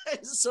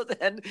 So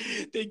then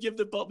they give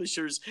the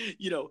publishers,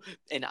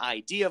 an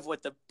idea of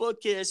what the book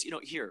is.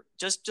 Here,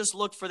 just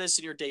look for this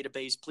in your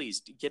database.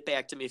 Please get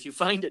back to me if you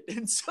find it.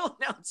 And so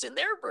now it's in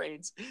their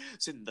brains.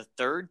 So the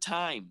third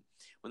time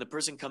when the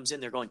person comes in,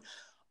 they're going,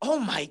 oh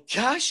my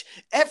gosh,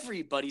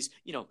 everybody's,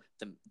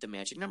 the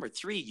magic number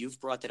 3, you've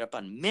brought that up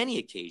on many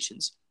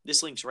occasions.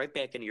 This links right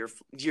back into your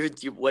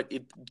what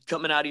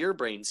coming out of your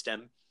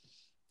brainstem.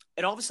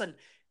 And all of a sudden,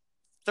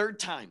 third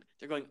time,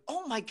 they're going,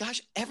 oh my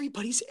gosh,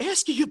 everybody's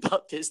asking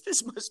about this.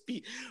 This must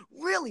be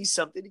really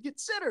something to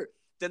consider.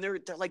 Then they're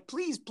like,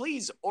 please,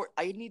 or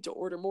I need to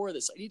order more of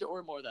this. I need to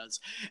order more of this.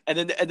 And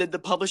then the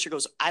publisher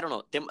goes, I don't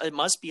know. It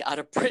must be out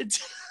of print.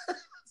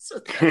 So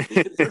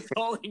they're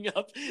calling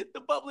up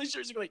the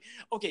publishers and going,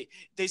 okay,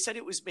 they said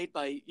it was made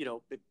by,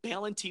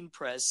 Ballantine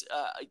Press.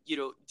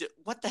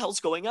 What the hell's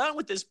going on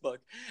with this book?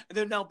 And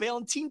then now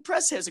Ballantine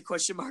Press has a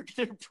question mark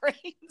in their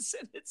brains.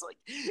 And it's like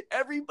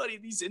everybody,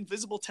 these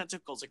invisible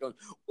tentacles are going,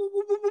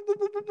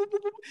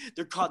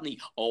 they're caught in the,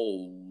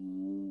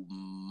 oh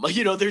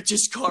They're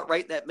just caught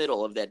right in that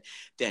middle of that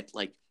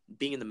like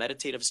being in the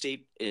meditative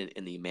state,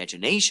 in the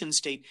imagination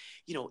state,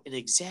 in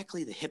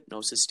exactly the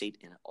hypnosis state.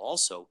 And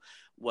also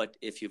what,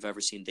 if you've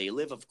ever seen They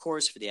Live, of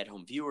course, for the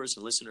at-home viewers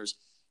and listeners,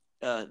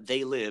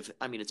 They Live,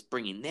 I mean, it's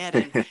bringing that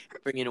in,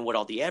 bringing in what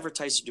all the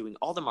advertisers are doing,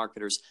 all the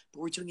marketers,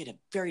 but we're doing it in a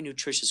very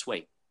nutritious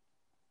way.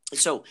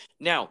 So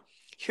now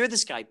here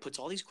this guy puts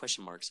all these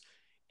question marks,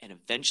 and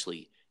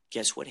eventually,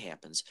 guess what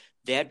happens?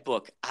 That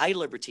book,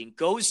 iLibertine,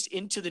 goes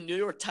into the New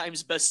York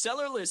Times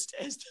bestseller list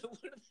as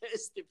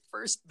the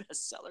first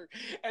bestseller.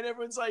 And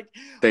everyone's like,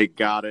 they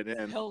got it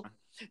in. Hell.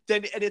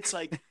 And it's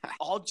like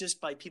all just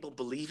by people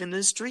believing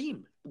this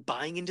dream,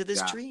 buying into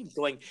this dream,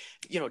 going,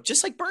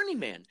 just like Burning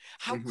Man.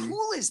 How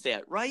cool is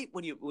that, right?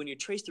 When you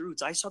trace the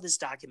roots. I saw this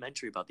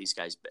documentary about these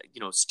guys,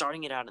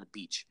 starting it out on the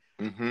beach.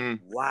 Mm-hmm.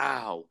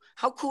 Wow,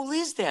 how cool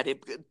is that?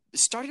 It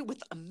started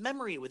with a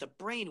memory, with a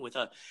brain, with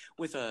a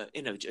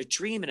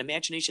dream and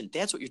imagination.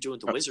 That's what you're doing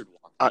with the Wizard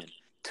Walk, man.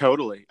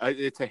 Totally.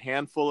 It's a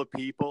handful of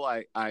people.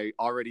 I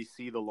already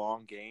see the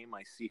long game.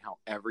 I see how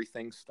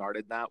everything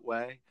started that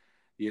way.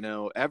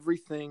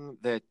 Everything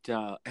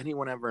that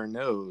anyone ever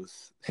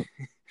knows,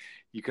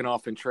 you can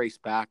often trace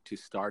back to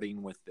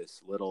starting with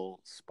this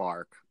little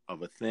spark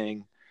of a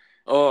thing.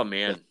 Oh,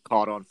 man. That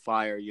caught on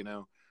fire,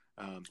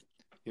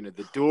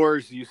 the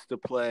Doors used to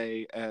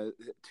play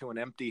to an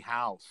empty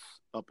house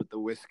up at the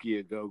Whiskey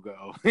A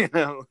Go-Go.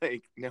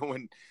 Like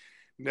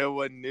no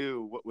one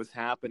knew what was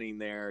happening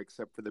there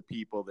except for the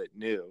people that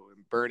knew.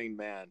 And Burning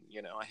Man,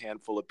 a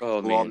handful of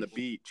people on the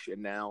beach,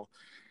 and now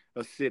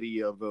a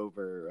city of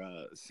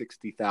over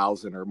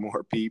 60,000 or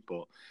more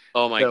people.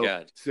 Oh my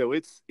God. So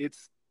it's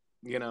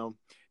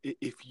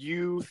if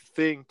you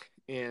think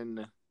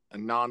in a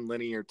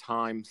nonlinear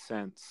time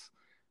sense,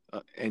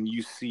 and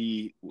you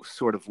see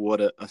sort of what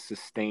a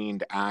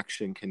sustained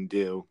action can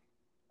do,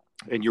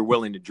 and you're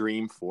willing to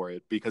dream for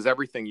it, because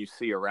everything you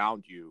see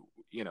around you,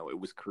 it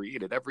was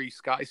created. Every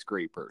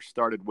skyscraper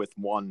started with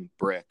one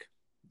brick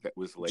that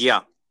was laid.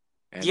 Yeah.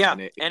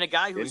 And a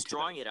guy who was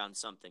drawing it on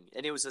something,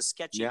 and it was a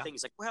sketchy thing.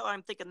 He's like, well,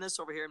 I'm thinking this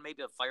over here, and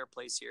maybe a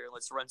fireplace here.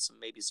 Let's run some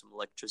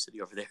electricity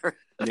over there.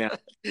 Yeah.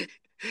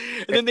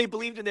 And then they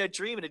believed in that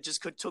dream, and it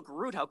just took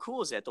root. How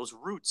cool is that? Those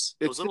roots,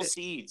 those little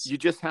seeds. You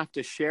just have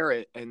to share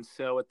it. And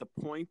so at the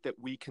point that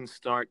we can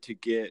start to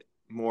get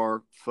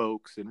more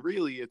folks, and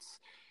really it's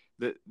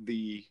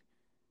the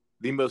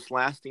most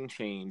lasting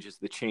change is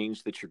the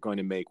change that you're going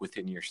to make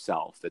within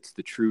yourself. That's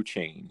the true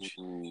change.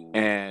 Ooh.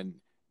 And,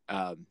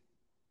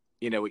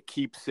 it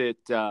keeps it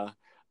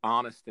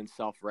honest and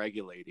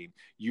self-regulating.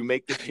 You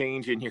make the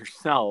change in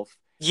yourself,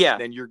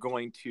 then you're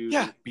going to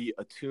be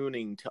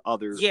attuning to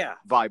other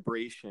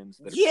vibrations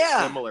that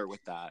are similar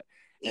with that.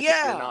 And you're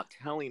not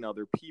telling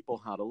other people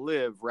how to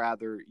live.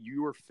 Rather,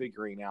 you are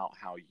figuring out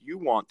how you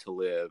want to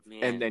live,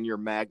 and then you're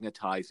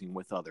magnetizing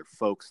with other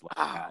folks like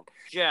that.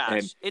 Gosh,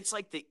 and it's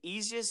like the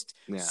easiest,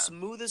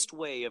 smoothest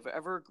way of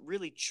ever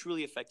really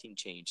truly affecting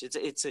change.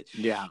 That's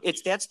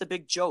the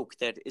big joke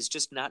that is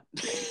just not.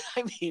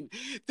 I mean,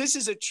 this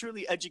is a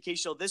truly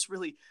educational. This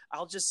really,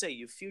 I'll just say,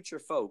 you future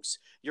folks,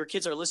 your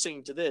kids are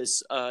listening to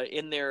this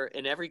in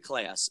every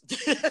class.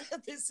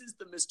 This is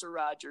the Mr.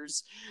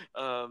 Rogers,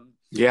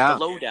 the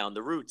lowdown,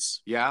 the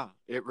roots. Yeah,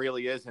 it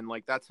really is. And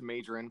that's a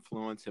major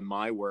influence in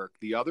my work.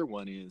 The other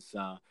one is,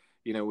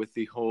 with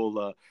the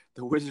whole,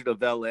 the Wizard of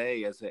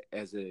LA as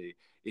a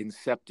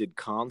incepted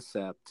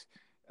concept,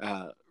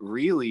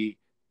 really,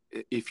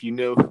 if you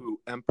know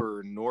who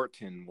Emperor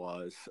Norton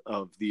was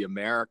of the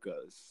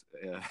Americas,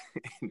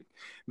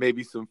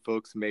 maybe some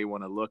folks may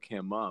want to look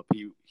him up.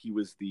 He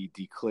was the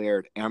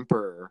declared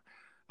emperor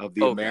of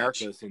the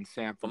Americas in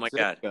San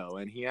Francisco,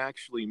 and he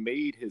actually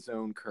made his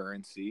own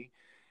currency.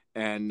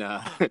 And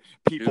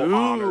people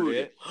honored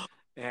it.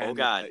 And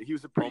he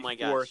was a pretty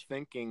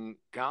forward-thinking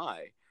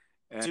guy.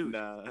 And, dude,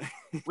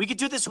 we could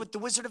do this with the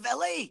Wizard of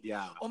LA.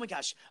 Yeah. Oh my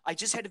gosh, I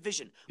just had a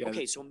vision. Yeah.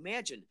 Okay, so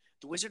imagine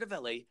the Wizard of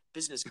LA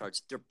business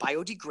cards. They're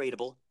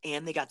biodegradable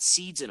and they got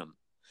seeds in them,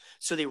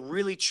 so they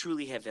really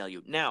truly have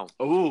value. Now,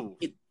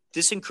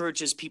 this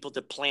encourages people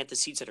to plant the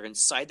seeds that are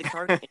inside the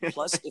card. And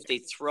plus, if they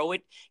throw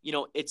it,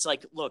 it's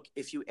like, look,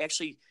 if you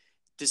actually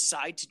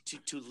decide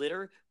to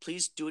litter,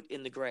 please do it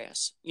in the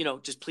grass.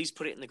 Just please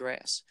put it in the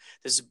grass.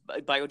 This is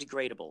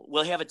biodegradable.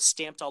 We'll have it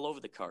stamped all over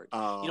the card.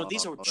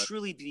 These will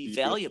truly be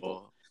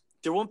valuable.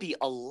 There won't be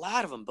a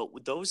lot of them, but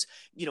with those,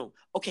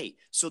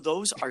 so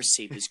those are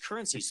saved as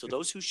currency. So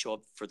those who show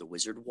up for the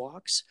Wizard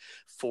Walks,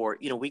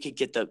 we could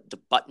get the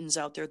buttons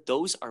out there.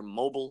 Those are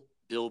mobile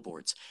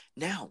billboards.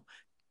 Now,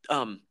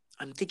 I'm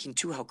thinking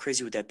too, how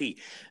crazy would that be?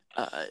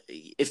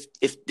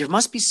 If there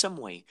must be some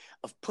way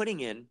of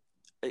putting in,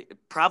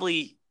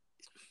 probably,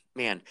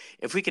 man,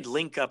 if we could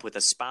link up with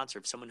a sponsor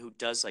of someone who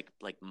does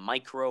like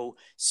micro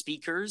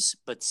speakers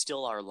but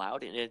still are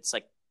loud, and it's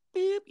like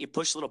beep, you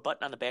push a little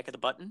button on the back of the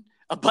button,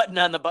 a button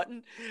on the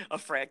button, a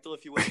fractal,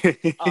 if you will,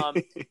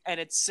 and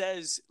it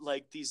says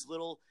like these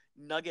little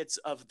nuggets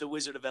of the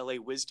Wizard of LA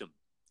wisdom,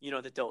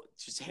 that they'll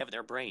just have in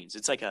their brains.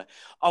 It's like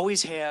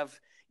always have,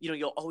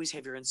 you'll always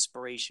have your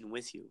inspiration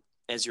with you.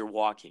 as you're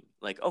walking.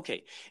 Like,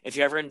 okay, if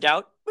you're ever in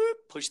doubt, boop,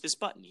 push this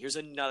button. Here's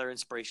another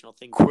inspirational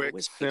thing. Quick,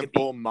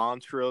 simple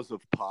mantras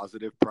of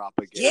positive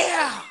propaganda.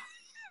 Yeah.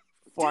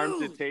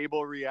 Farm to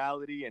table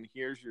reality, and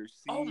here's your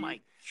seed. Oh my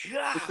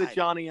God. It's the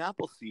Johnny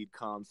Appleseed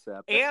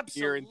concept. That's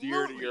absolutely. near and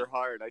dear to your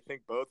heart. I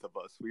think both of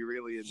us, we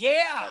really enjoy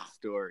that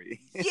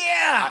story.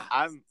 Yeah.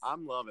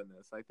 I'm loving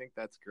this. I think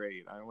that's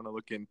great. I want to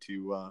look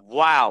into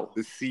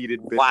the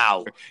seeded business.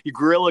 Wow. You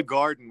grill a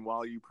garden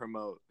while you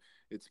promote.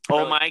 It's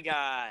brilliant. Oh my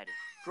God.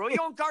 Grow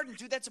your own garden,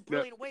 dude. That's a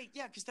brilliant way.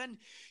 Yeah, because then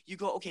you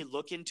go, okay,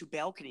 look into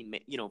balcony,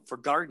 for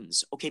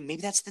gardens. Okay,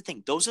 maybe that's the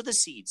thing. Those are the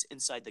seeds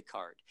inside the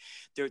card.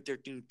 They're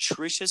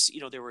nutritious.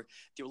 They were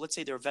let's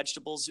say they're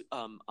vegetables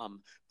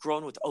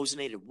grown with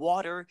ozonated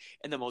water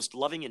in the most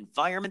loving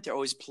environment. They're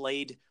always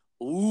played.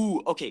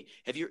 Ooh, okay.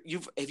 Have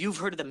you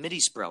heard of the MIDI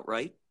sprout,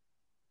 right?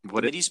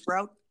 What MIDI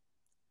sprout?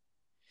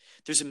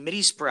 There's a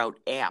MIDI sprout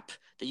app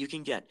that you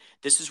can get.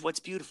 This is what's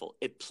beautiful.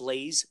 It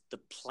plays the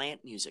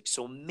plant music.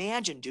 So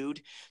imagine,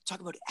 dude, talk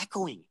about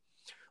echoing.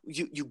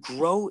 You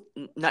grow,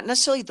 not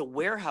necessarily the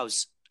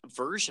warehouse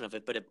version of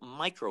it, but a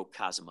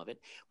microcosm of it,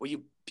 where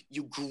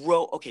you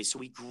grow. Okay, so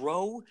we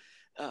grow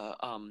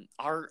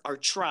our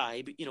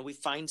tribe. We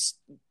find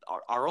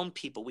our own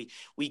people.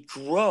 We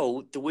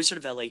grow the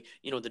Wizard of LA.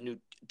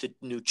 The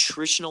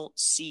nutritional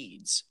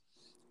seeds.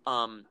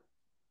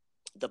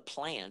 The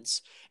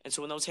plants, and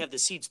so when those have the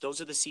seeds,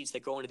 those are the seeds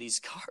that go into these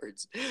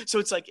cards. So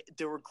it's like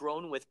they were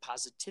grown with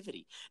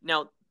positivity.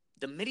 Now,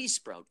 the MIDI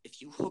sprout,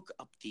 if you hook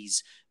up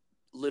these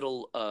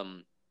little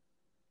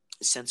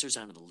sensors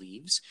onto the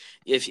leaves,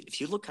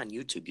 if you look on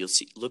YouTube, you'll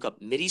look up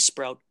MIDI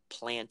sprout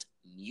plant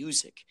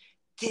music.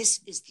 This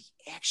is the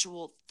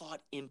actual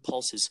thought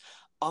impulses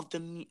of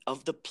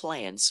the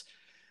plants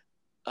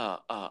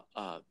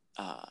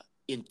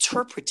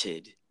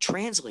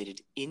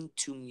translated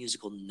into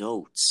musical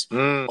notes.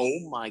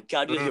 Oh my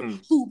God. You hear, and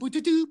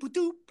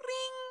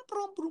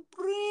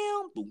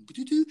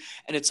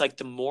it's like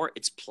the more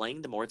it's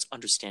playing, the more it's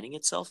understanding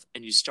itself.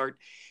 And these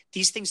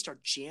things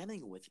start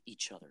jamming with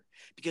each other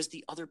because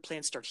the other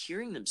plants start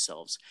hearing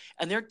themselves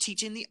and they're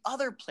teaching the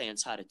other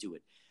plants how to do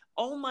it.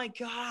 Oh my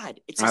God.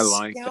 It's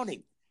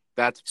astounding.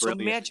 That's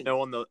brilliant. So imagine,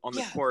 on the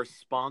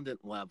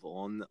correspondent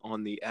level,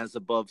 on the as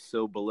above,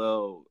 so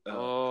below,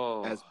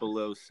 as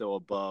below, so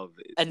above.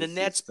 And then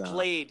that's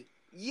played.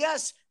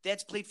 Yes,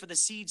 that's played for the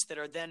seeds that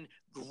are then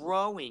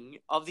growing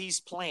of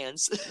these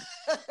plants.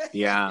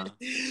 Yeah.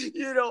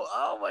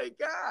 Oh my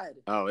God.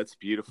 Oh, it's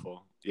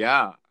beautiful.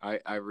 Yeah,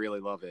 I really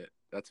love it.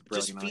 That's a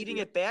brilliant Just feeding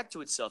idea. it back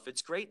to itself.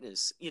 It's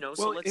greatness.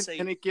 So let's say.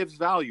 And it gives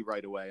value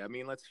right away. I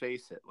mean, let's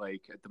face it.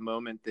 Like at the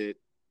moment that,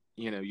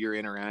 you're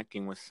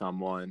interacting with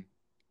someone,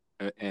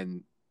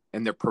 and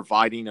they're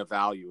providing a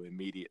value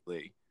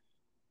immediately.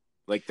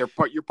 Like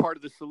you're part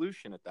of the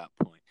solution at that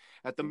point.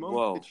 At the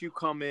moment that you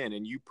come in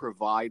and you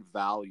provide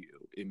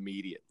value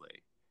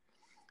immediately.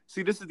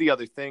 See, this is the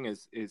other thing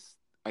is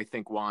I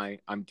think why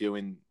I'm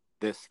doing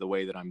this the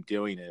way that I'm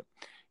doing it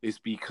is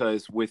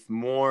because with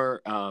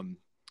more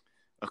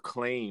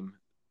acclaim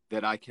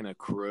that I can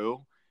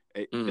accrue,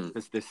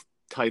 this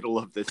title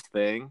of this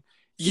thing.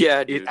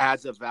 Yeah, dude. It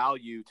adds a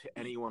value to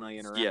anyone I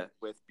interact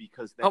with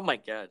because then, oh my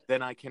God,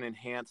 then I can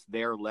enhance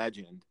their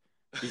legend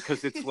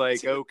because it's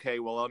like, okay,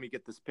 well, let me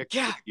get this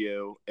picture of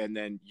you and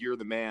then you're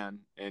the man.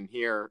 And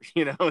here,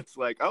 it's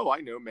like, oh, I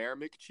know Mayor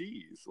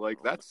McCheese.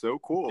 Like, that's so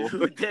cool.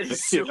 Dude, that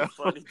is so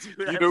funny,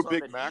 dude. You know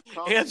Big Mac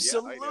Coffee?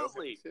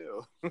 Absolutely. Yeah, I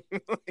know him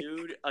too.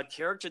 Dude, a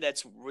character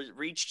that's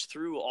reached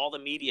through all the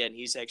media and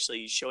he's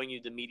actually showing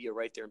you the media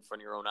right there in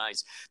front of your own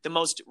eyes. The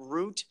most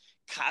root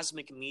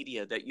cosmic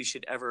media that you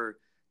should ever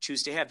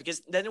choose to have,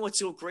 because then what's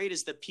so great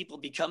is that people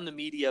become the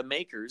media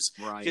makers,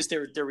 right? Because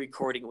they're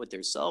recording it with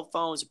their cell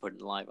phones, putting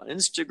it live on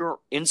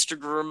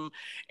Instagram,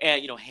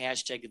 and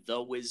hashtag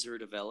the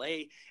Wizard of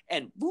LA,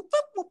 and boop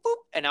boop boop boop,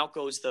 and out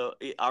goes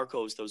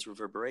those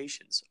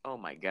reverberations. Oh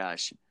my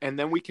gosh! And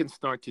then we can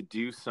start to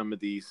do some of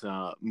these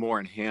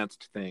more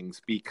enhanced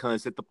things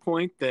because at the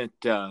point that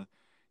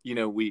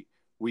we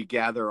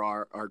gather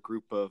our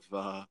group of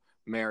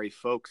merry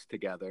folks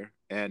together,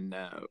 and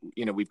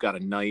we've got a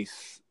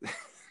nice.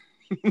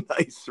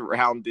 Nice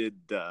rounded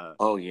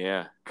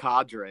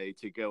cadre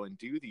to go and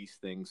do these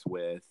things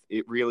with.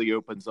 It really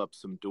opens up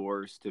some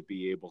doors to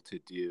be able to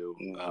do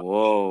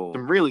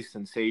some really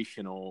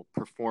sensational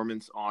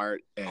performance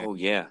art and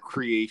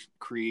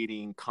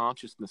creating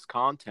consciousness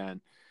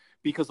content,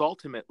 because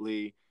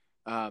ultimately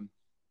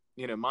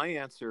my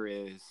answer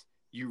is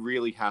you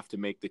really have to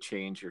make the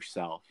change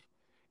yourself.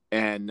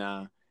 And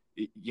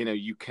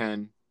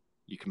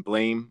you can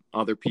blame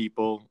other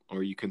people,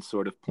 or you can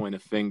sort of point a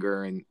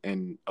finger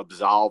and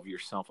absolve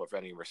yourself of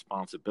any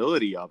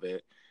responsibility of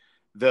it.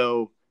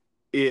 Though,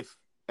 if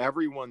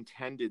everyone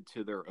tended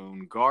to their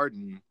own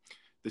garden,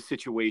 the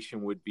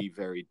situation would be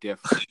very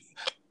different.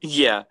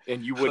 Yeah.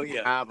 And you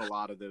wouldn't have a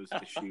lot of those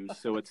issues.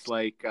 So it's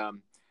like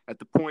at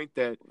the point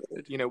that,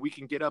 we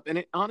can get up,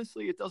 and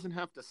honestly, it doesn't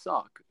have to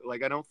suck.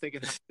 Like, I don't think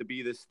it has to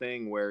be this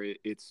thing where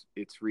it's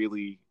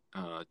really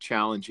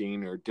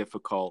challenging or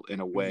difficult in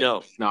a way. No.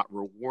 It's not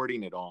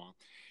rewarding at all.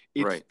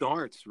 it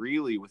starts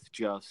really with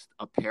just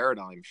a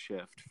paradigm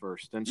shift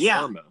first and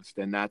foremost,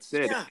 and that's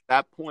it. At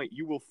that point,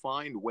 you will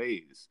find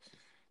ways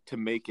to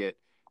make it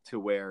to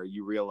where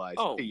you realize,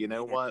 hey, you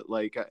know what?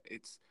 Like,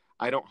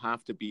 I don't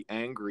have to be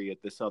angry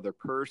at this other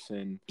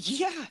person,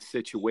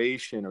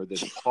 situation, or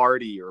this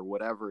party or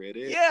whatever it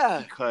is,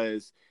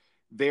 because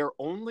they're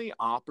only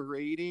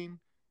operating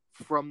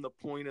from the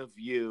point of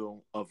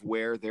view of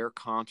where their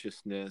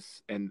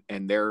consciousness and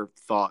their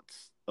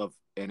thoughts of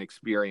an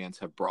experience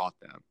have brought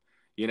them.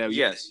 You know,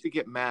 you have to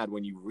get mad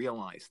when you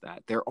realize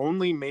that they're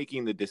only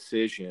making the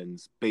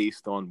decisions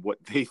based on what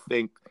they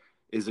think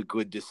is a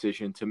good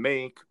decision to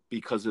make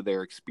because of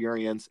their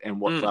experience and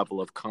what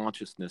level of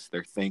consciousness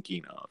they're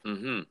thinking of.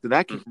 So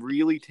that can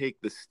really take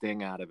the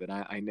sting out of it.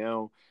 I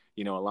know,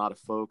 you know, a lot of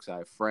folks, I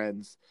have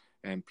friends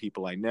and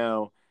people I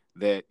know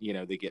that, you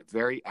know, they get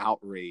very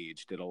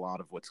outraged at a lot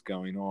of what's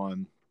going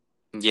on.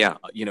 You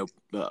know,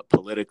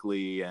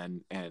 politically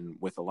and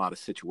with a lot of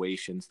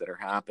situations that are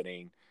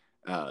happening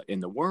in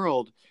the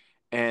world.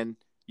 And,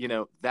 you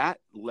know, that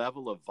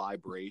level of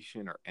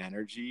vibration or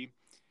energy,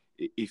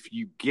 if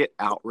you get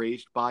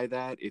outraged by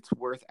that, it's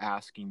worth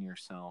asking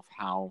yourself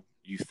how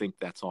you think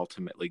that's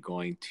ultimately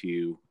going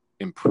to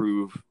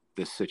improve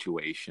the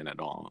situation at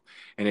all.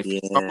 And if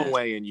you come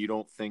away and you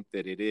don't think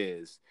that it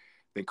is,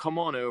 then come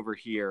on over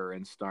here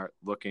and start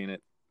looking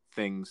at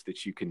things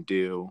that you can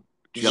do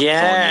just on your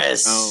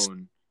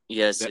own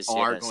that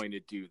are going to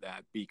do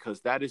that,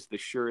 because that is the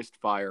surest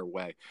fire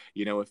way.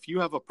 You know, if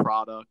you have a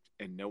product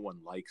and no one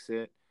likes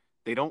it,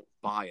 they don't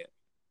buy it,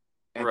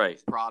 and the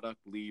product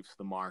leaves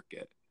the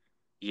market.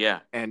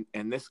 And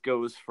this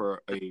goes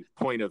for a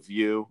point of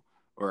view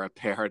or a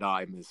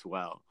paradigm as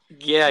well.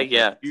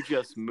 You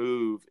just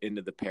move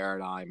into the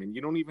paradigm and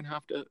you don't even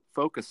have to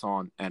focus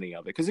on any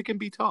of it, because it can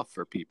be tough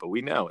for people.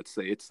 We know it's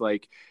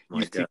like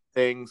you see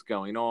things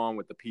going on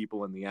with the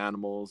people and the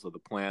animals of the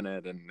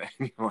planet, and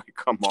you're like,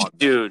 come on,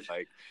 dude,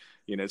 like,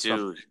 you know,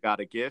 something's got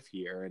to give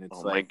here. And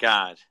it's my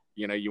God,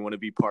 you know, you want to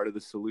be part of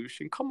the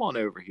solution, come on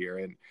over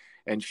here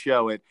and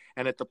show it.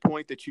 And at the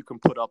point that you can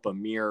put up a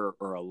mirror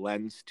or a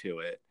lens to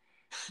it,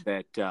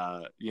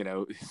 that you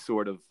know,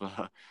 sort of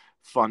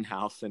fun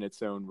house in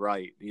its own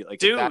right,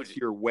 like, if that's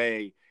your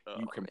way,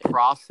 you can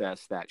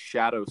process that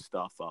shadow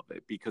stuff of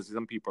it, because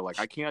some people are like,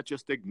 I can't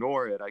just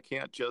ignore it, I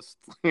can't just,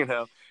 you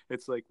know,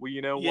 it's like, well,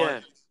 you know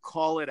what,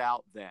 call it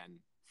out then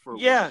for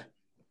what,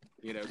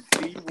 you know,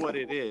 see what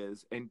it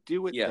is and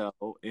do it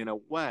though in a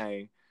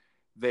way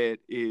that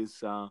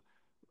is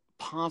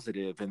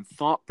positive and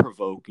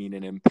thought-provoking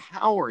and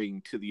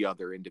empowering to the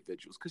other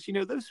individuals, because, you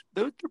know, those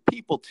are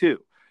people too.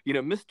 You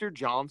know, Mr.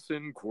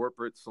 Johnson,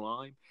 corporate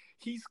slime,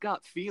 he's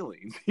got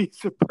feelings. He's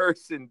a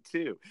person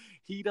too.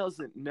 He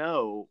doesn't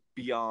know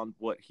beyond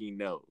what he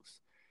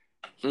knows.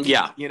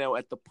 You know,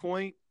 at the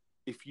point,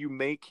 if you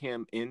make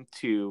him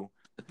into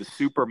the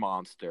super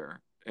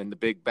monster and the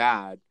big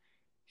bad,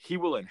 he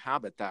will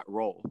inhabit that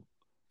role.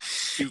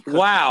 Because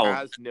he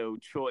has no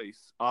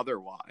choice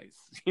otherwise.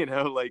 You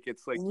know, like,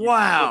 it's like you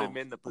put him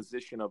in the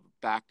position of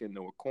backed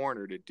into a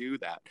corner to do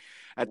that.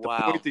 At the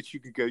point that you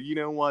could go, you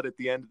know what, at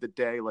the end of the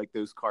day, like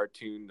those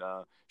cartoon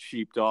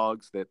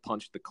sheepdogs that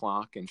punch the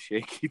clock and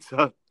shake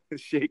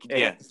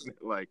hands,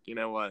 like, you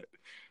know what,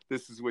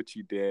 this is what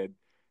you did.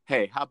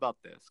 Hey, how about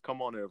this?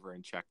 Come on over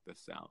and check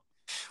this out.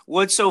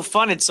 What's so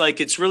fun? It's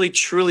like, it's really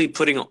truly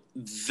putting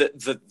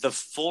the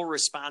full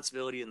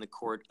responsibility in the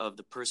court of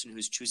the person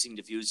who's choosing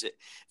to view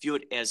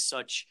it as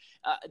such.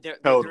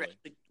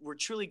 We're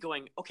truly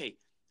going, okay,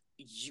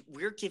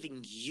 we're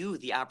giving you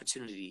the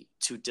opportunity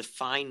to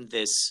define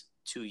this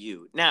to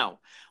you. Now,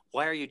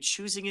 why are you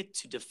choosing it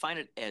to define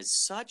it as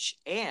such?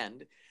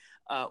 And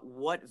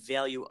what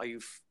value are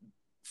you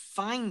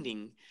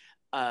finding?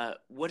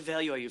 What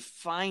value are you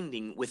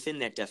finding within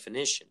that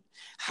definition?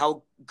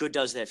 How good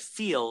does that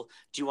feel?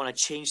 Do you want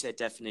to change that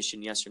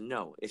definition? Yes or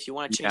no? If you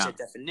want to change that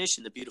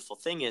definition, the beautiful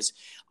thing is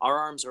our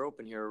arms are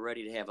open here. We're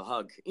ready to have a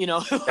hug. You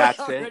know, we're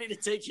ready to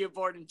take you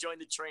aboard and join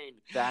the train.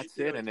 That's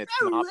it. And it's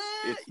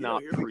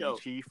not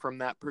preachy from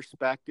that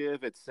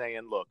perspective. It's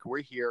saying, look,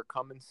 we're here.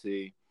 Come and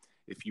see.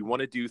 If you want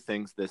to do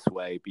things this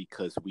way,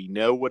 because we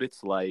know what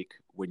it's like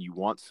when you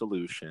want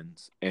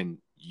solutions and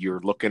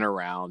you're looking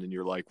around and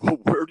you're like, well,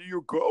 where do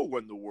you go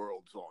when the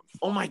world's on fire?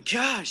 Oh my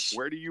gosh.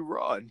 Where do you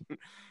run?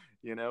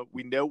 You know,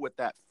 we know what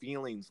that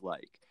feeling's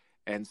like.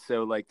 And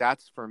so, like,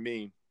 that's, for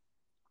me,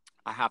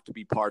 I have to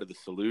be part of the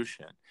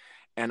solution.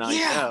 And I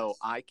know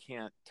I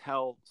can't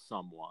tell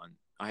someone,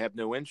 I have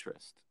no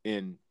interest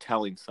in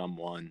telling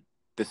someone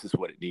this is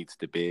what it needs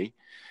to be.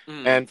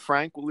 And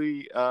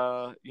frankly,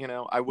 you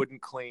know, I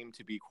wouldn't claim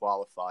to be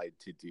qualified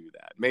to do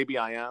that. Maybe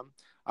I am.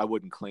 I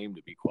wouldn't claim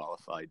to be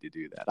qualified to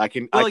do that. I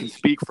can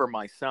speak for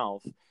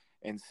myself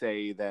and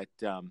say that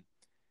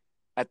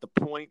at the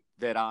point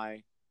that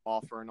I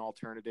offer an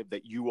alternative,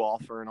 that you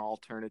offer an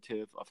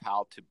alternative of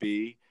how to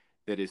be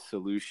that is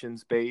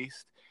solutions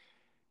based,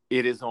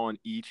 it is on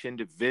each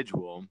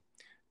individual,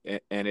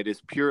 and it is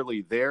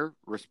purely their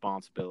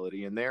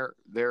responsibility and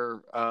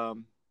their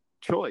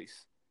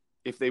choice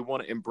if they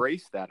want to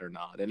embrace that or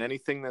not. And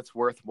anything that's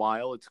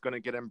worthwhile, it's going to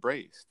get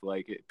embraced.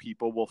 Like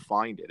people will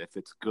find it. If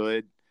it's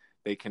good,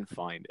 they can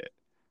find it.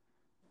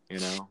 You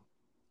know,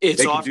 it's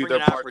they can do their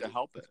part to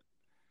help it.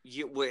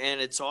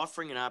 And it's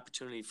offering an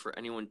opportunity for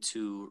anyone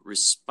to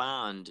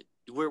respond.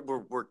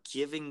 We're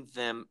giving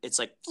them. It's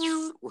like,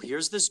 well,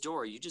 here's this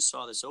door. You just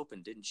saw this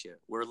open, didn't you?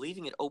 We're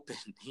leaving it open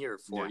here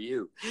for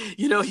you.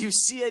 You know, you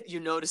see it, you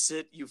notice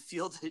it, you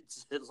feel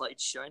the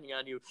light shining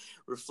on you,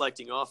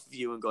 reflecting off of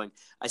you, and going,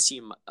 I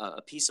see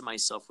a piece of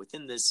myself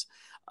within this.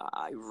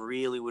 I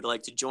really would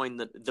like to join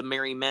the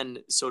merry men,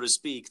 so to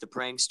speak, the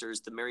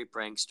pranksters, the merry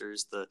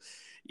pranksters, the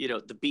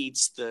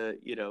beats, the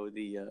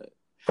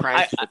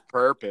pranks with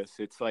purpose.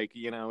 It's like,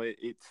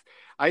 it's,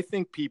 I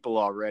think people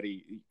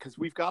already, because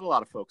we've got a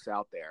lot of folks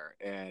out there,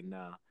 and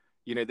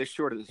this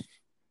sort of,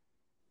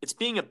 it's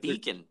being a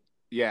beacon.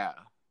 Yeah,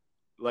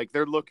 like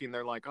they're looking,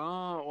 they're like,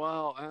 oh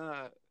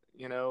well,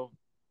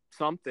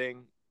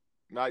 something.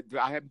 I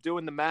am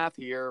doing the math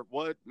here.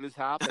 What is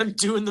happening? I'm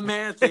doing the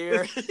math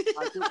here.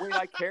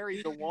 I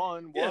carried the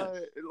one.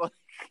 What? Like,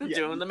 I'm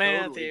doing the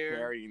math totally here.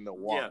 Carrying the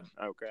one.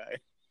 Yeah. Okay.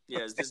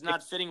 Yes, this is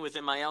not fitting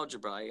within my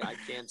algebra. I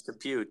can't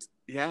compute.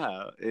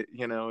 Yeah,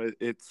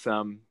 it's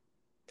and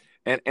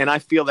I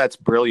feel that's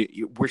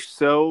brilliant. We're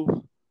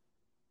so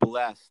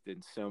blessed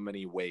in so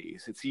many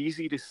ways. It's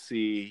easy to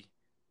see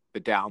the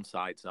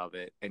downsides of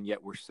it, and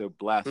yet we're so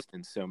blessed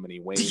in so many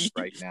ways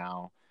right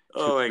now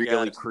to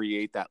really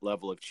create that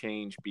level of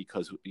change,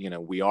 because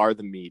we are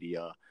the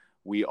media,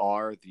 we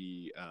are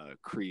the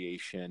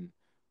creation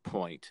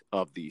point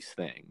of these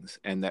things,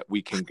 and that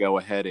we can go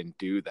ahead and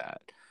do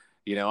that.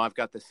 I've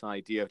got this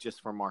idea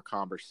just from our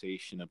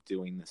conversation of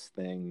doing this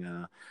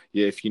thing.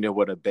 If you know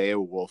what a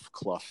Beowulf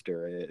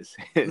cluster is.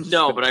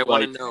 No, but I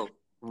want to know.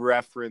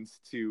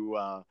 Reference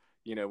to,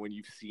 when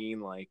you've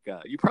seen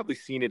you've probably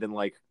seen it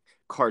in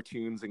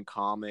cartoons and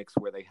comics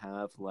where they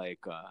have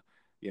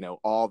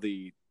all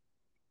the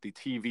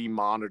TV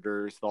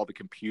monitors, all the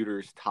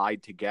computers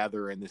tied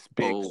together in this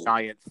big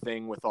giant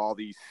thing with all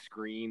these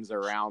screens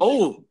around.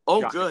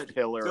 Good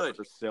pillar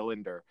or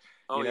cylinder.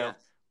 Yeah.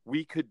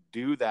 We could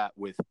do that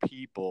with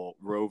people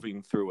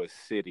roving through a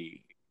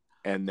city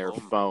and their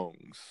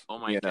phones. Oh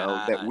my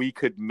God. That we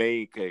could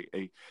make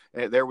a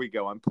there we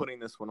go. I'm putting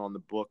this one on the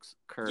books,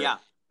 Kurt,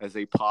 as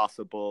a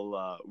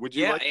possible. Would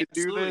you like to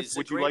do this?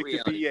 Would you like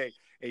to be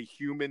a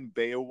human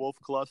Beowulf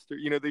cluster?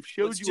 They've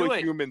showed you a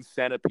human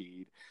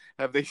centipede.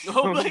 Have they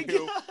shown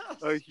you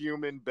a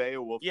human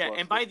Beowulf? Yeah, cluster?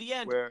 And by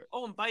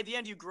the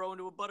end, you grow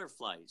into a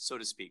butterfly, so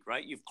to speak,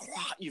 right? You've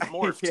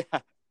morphed.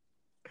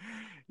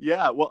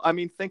 Yeah, well, I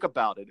mean, think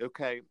about it.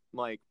 Okay,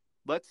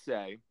 let's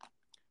say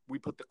we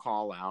put the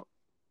call out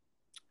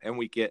and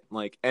we get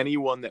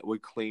anyone that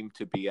would claim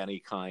to be any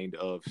kind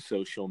of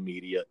social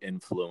media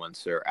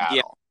influencer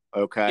at all.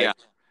 Okay.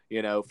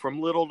 Yeah. From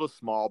little to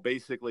small,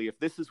 basically, if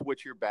this is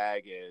what your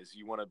bag is,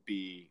 you want to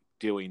be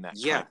doing that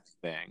kind of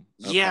thing.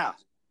 Okay? Yeah.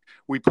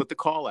 We put the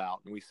call out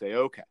and we say,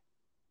 okay,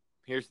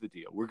 here's the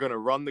deal. We're going to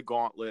run the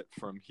gauntlet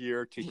from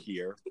here to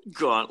here.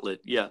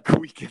 Gauntlet, yeah.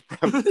 We get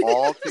them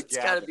all together. It's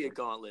got to be a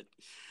gauntlet.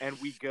 And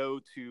we go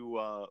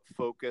to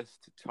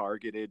focused,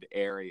 targeted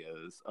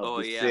areas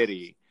of the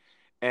city.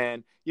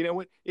 And you know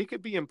what? It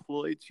could be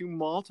employed to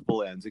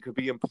multiple ends. It could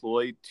be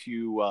employed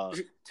to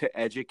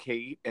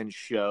educate and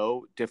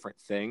show different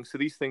things. So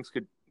these things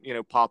could,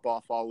 pop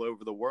off all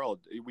over the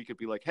world. We could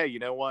be like, hey, you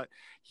know what?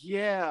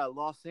 Yeah,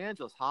 Los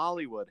Angeles,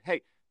 Hollywood.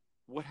 Hey,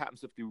 what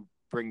happens if you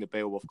bring the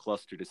Beowulf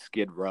cluster to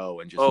Skid Row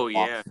and just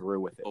walk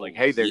through with it?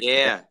 Hey, there's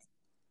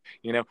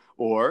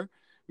or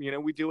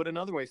we do it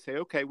another way. Say,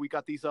 okay, we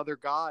got these other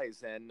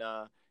guys, and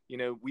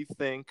we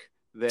think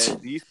that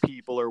these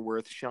people are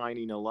worth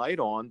shining a light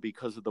on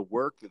because of the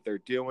work that they're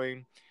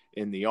doing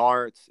in the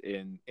arts,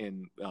 in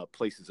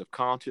places of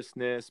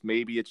consciousness.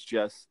 Maybe it's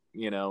just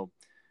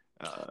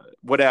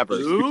whatever.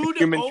 Dude,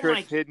 human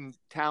tricks, hidden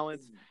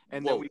talents.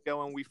 And then we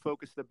go and we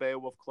focus the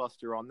Beowulf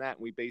cluster on that.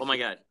 And we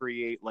basically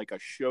create a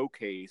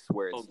showcase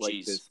where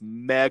it's this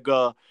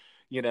mega,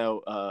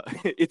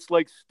 it's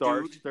like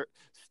Star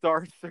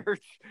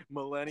Search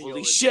Millennial.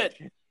 Holy shit.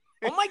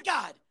 Oh my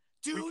God,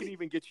 dude. We can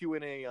even get you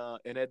in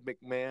an Ed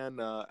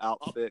McMahon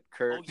outfit,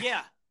 Kurt. Oh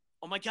yeah.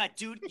 Oh my God,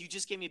 dude, you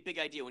just gave me a big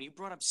idea. When you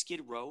brought up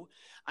Skid Row,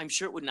 I'm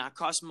sure it would not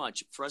cost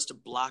much for us to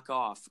block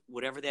off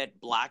whatever that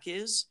block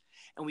is.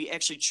 And we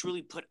actually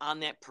truly put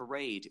on that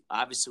parade.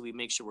 Obviously, we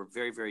make sure we're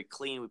very, very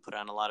clean. We put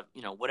on a lot of,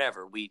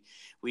 whatever. We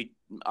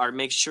are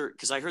make sure,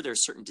 because I heard there are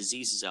certain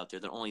diseases out there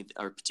that only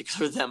are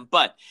particular to them.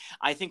 But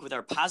I think with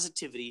our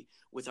positivity,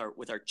 with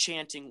our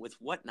chanting, with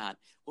whatnot,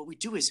 what we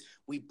do is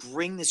we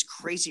bring this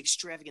crazy,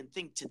 extravagant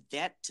thing to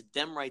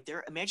them right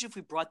there. Imagine if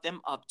we brought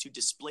them up to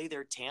display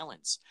their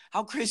talents.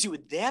 How crazy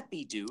would that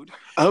be, dude?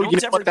 Oh,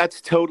 what? That's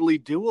totally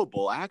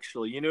doable,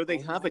 actually. They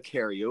have a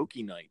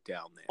karaoke night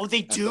down there. Oh,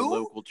 they do? At the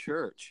local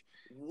church.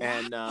 Wow.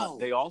 And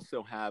they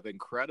also have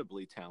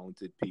incredibly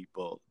talented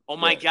people. Oh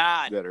my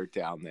God, that are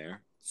down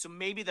there. So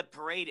maybe the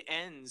parade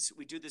ends.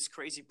 We do this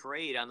crazy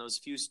parade on those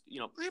few,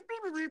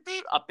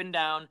 up and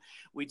down.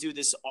 We do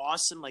this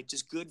awesome, like,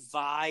 just good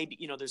vibe.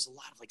 There's a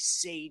lot of like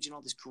sage and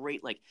all this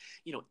great, like,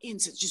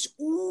 incense, just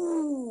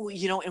ooh,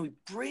 and we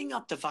bring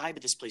up the vibe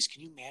of this place.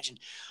 Can you imagine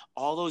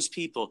all those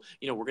people?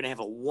 We're going to have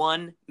a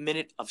 1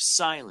 minute of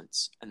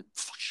silence and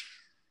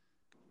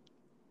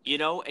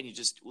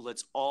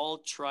let's all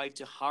try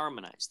to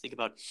harmonize. Think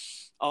about,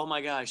 oh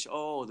my gosh,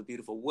 oh, the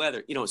beautiful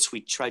weather. So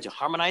we try to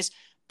harmonize.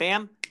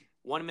 Bam,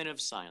 1 minute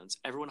of silence.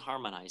 Everyone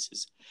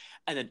harmonizes.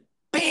 And then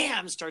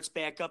bam, starts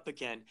back up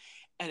again.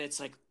 And it's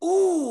like,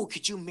 ooh,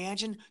 could you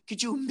imagine?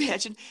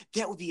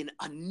 That would be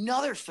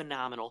another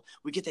phenomenal.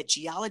 We get that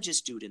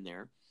geologist dude in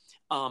there.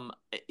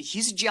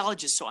 He's a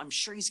geologist, so I'm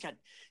sure he's got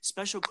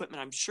special equipment.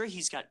 I'm sure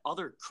he's got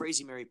other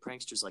crazy merry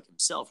pranksters like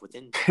himself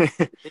within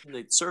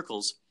the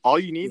circles. All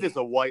you need is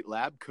a white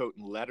lab coat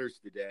and letters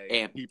today.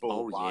 And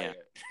people will buy it.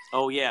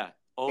 Oh yeah.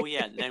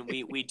 And then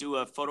we do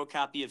a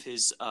photocopy of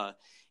his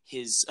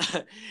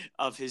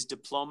of his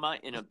diploma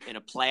in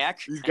a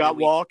plaque. He's got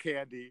wall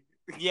candy.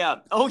 Yeah.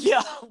 Oh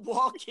yeah,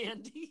 wall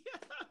candy.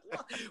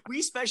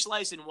 We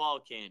specialize in wall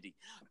candy.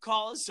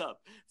 Call us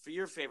up for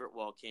your favorite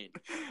wall candy.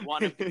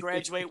 Want to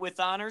graduate with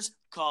honors?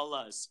 Call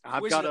us.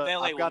 Wizard of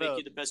LA will make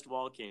you the best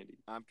wall candy.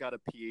 I've got a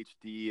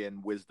PhD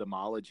in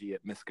wisdomology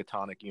at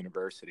Miskatonic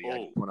University.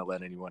 I just want to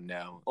let anyone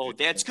know. Oh,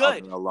 that's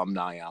good.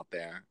 Alumni out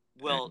there.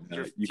 Well,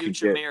 your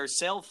future mayor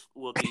self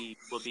will be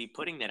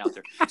putting that out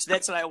there. So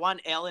that's what I want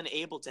Alan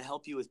Abel to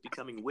help you with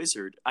becoming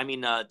wizard. I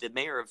mean, the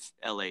mayor of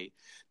LA.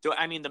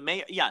 The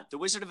mayor. Yeah, the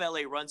Wizard of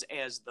LA runs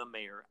as the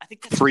mayor. I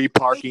think that's free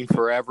parking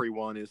for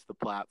everyone is the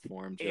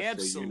platform. Just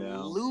absolutely. So you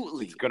know.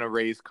 It's going to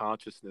raise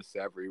consciousness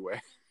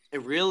everywhere.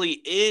 It really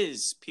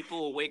is. People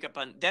will wake up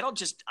that'll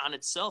just on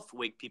itself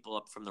wake people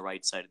up from the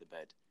right side of the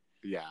bed.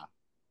 Yeah.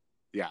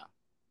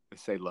 They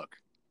say, look,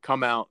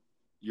 come out.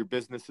 Your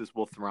businesses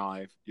will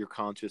thrive. Your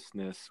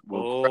consciousness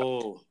will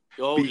grow.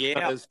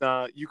 Because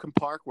you can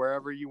park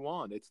wherever you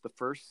want. It's the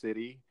first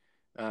city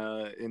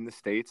in the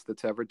States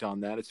that's ever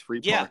done that. It's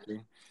free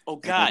parking. Oh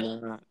God.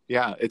 And,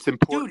 it's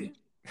important. Dude.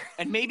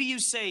 And maybe you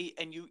say,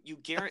 and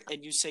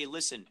you say,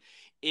 listen,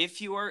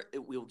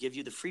 we'll give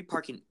you the free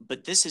parking,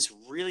 but this has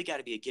really got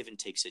to be a give and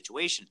take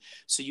situation.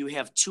 So you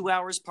have 2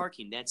 hours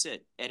parking. That's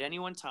it. At any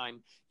one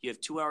time, you have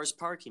 2 hours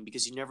parking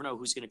because you never know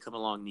who's going to come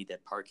along and need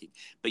that parking.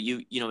 But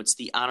it's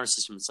the honor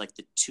system. It's like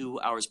the 2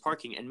 hours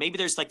parking. And maybe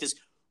there's like this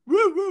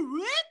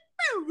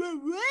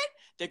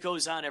that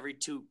goes on every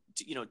 2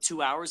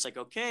 hours. Like,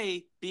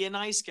 okay, be a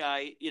nice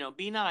guy,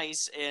 be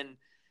nice and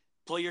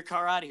pull your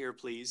car out of here,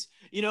 please.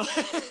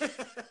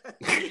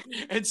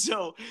 And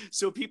so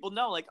people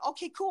know, like,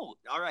 okay, cool.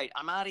 All right,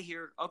 I'm out of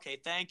here. Okay,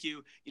 thank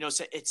you.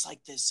 So it's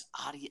like this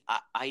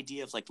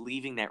idea of like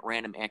leaving that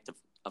random act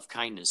of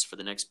kindness for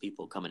the next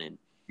people coming in.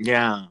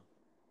 Yeah,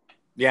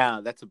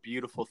 that's a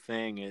beautiful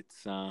thing.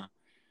 It's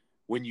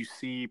when you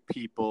see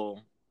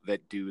people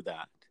that do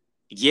that.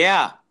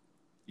 Yeah.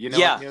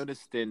 I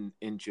noticed in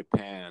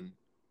Japan,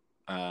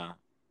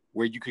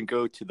 where you can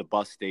go to the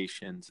bus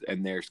stations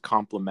and there's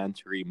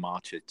complimentary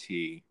matcha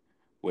tea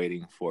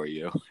waiting for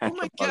you. Oh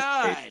my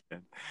God.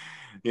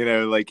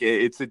 Station. Like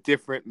it's a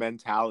different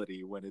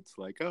mentality when it's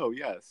like, oh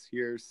yes,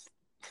 here's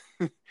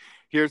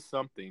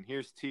something,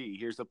 here's tea,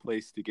 here's a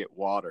place to get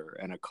water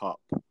and a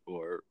cup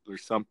or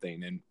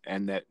something.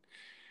 And that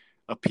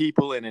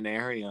people in an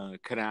area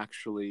could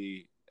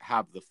actually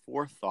have the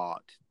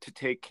forethought to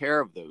take care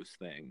of those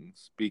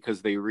things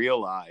because they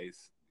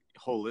realize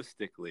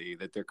holistically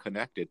that they're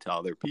connected to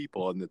other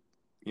people and that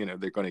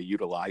they're going to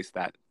utilize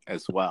that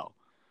as well.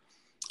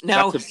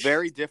 Now that's a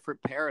very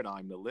different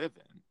paradigm to live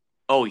in.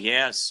 Oh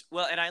yes.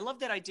 Well, and I love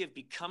that idea of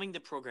becoming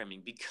the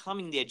programming,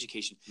 becoming the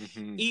education.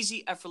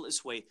 Easy,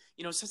 effortless way.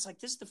 So it's like,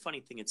 this is the funny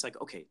thing. It's like,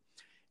 okay,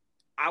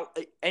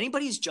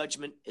 anybody's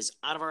judgment is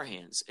out of our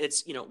hands.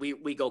 It's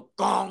we go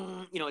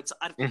gong, it's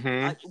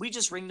we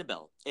just ring the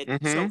bell.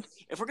 So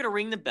if we're going to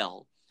ring the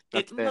bell,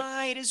 it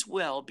might as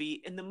well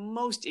be in the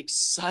most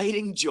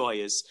exciting,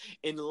 joyous,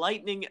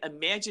 enlightening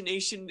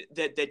imagination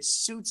that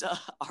suits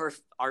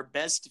our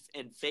best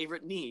and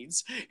favorite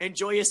needs and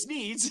joyous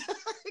needs.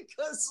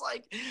 Because,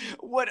 like,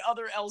 what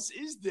other else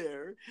is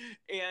there?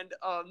 And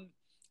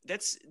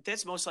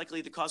that's most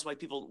likely the cause why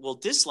people will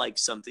dislike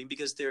something,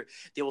 because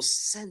they will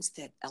sense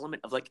that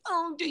element of like,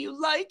 oh, do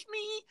you like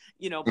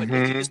me? But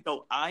if you just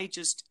go, I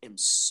just am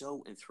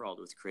so enthralled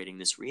with creating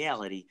this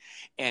reality,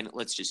 and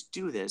let's just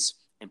do this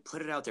and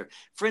put it out there.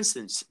 For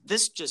instance,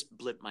 this just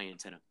blipped my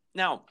antenna.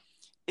 Now,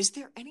 is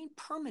there any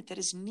permit that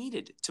is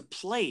needed to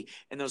play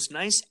in those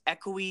nice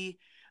echoey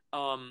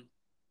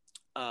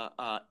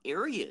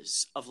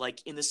areas of,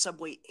 like, in the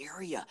subway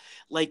area?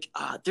 Like,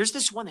 there's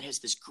this one that has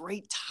this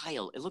great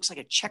tile. It looks like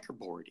a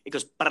checkerboard. It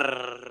goes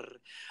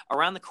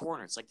around the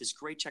corner. It's like this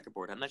great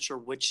checkerboard. I'm not sure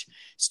which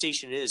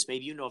station it is.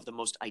 Maybe you know of the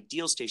most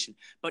ideal station.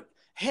 But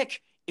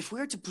heck, if we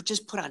were to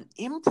just put on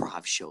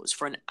improv shows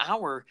for an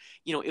hour,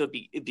 it'd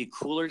be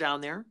cooler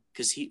down there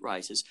because heat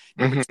rises.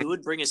 Number two, it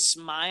would bring a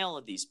smile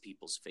on these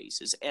people's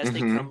faces as they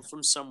come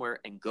from somewhere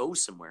and go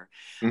somewhere.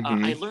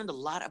 I learned a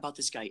lot about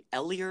this guy,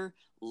 Elier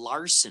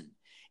Larson,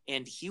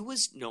 and he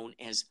was known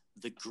as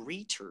the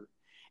greeter.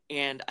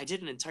 And I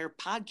did an entire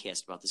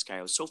podcast about this guy.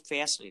 I was so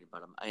fascinated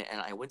about him.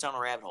 And I went down a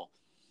rabbit hole.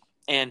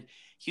 And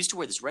he used to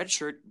wear this red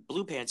shirt,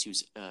 blue pants. He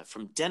was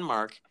from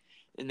Denmark,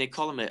 and they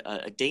call him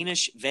a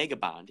Danish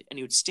vagabond. And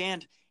he would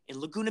stand in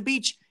Laguna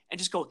Beach and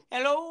just go,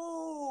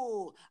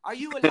 "Hello, are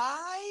you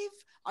alive?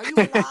 Are you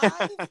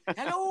alive?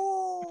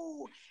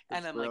 Hello."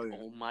 And I'm like,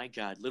 oh my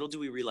God, little do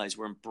we realize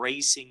we're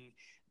embracing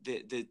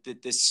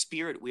the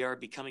spirit. We are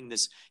becoming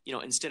this,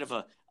 instead of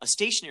a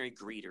stationary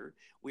greeter,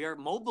 we are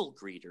mobile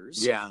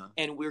greeters. Yeah.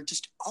 And we're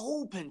just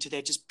open to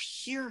that, just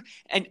pure.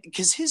 And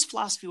because his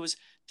philosophy was,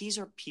 these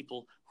are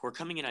people who are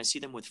coming in. I see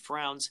them with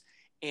frowns.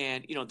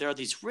 And, there are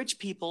these rich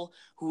people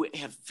who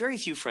have very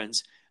few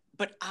friends,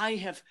 but I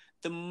have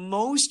the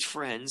most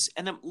friends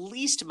and the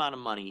least amount of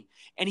money.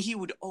 And he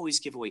would always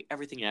give away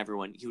everything to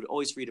everyone. He would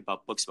always read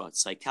about books about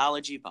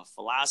psychology, about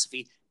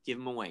philosophy. Give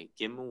him away,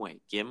 give him away,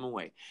 give him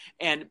away.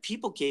 And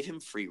people gave him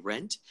free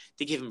rent.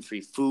 They gave him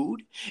free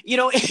food, and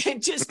then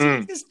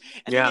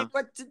they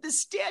brought the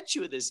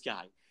statue of this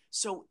guy.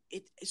 So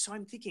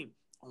I'm thinking,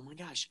 oh my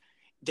gosh,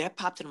 that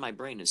popped into my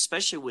brain,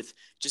 especially with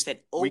just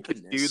that openness. We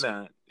could do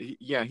that.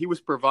 Yeah, he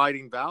was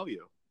providing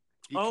value.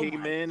 He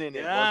came in, and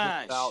it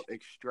wasn't about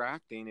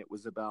extracting. It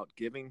was about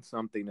giving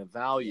something of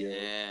value,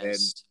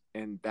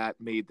 and that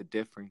made the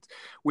difference.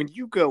 When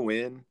you go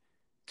in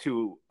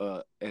to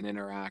an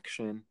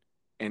interaction,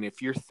 and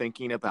if you're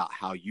thinking about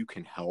how you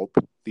can help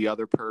the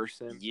other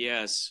person,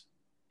 yes,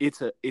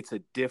 it's a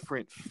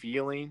different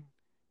feeling.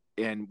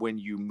 And when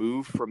you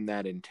move from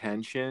that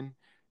intention,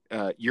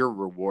 you're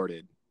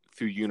rewarded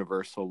through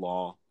universal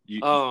law. You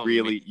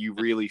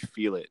really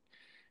feel it.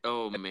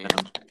 Oh man.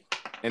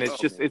 And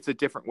it's it's a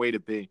different way to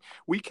be.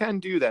 We can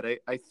do that.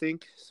 I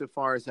think, so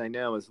far as I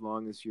know, as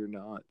long as you're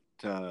not,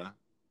 I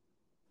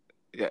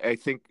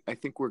think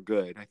we're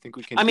good. I think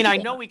we can. I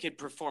know we could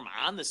perform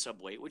on the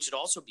subway, which would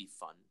also be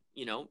fun.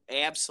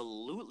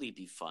 Absolutely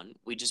be fun.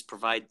 We just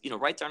provide,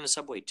 right there on the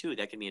subway too.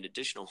 That can be an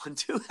additional one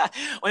too.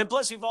 And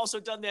plus, we've also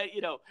done that.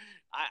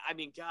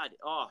 God,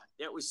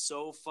 that was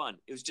so fun.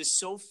 It was just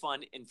so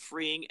fun and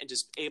freeing, and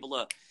just able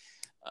to.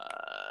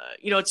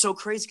 It's so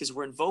crazy because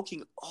we're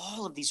invoking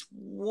all of these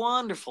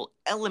wonderful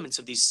elements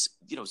of these,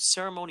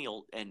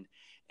 ceremonial and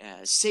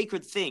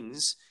sacred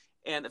things.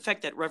 And the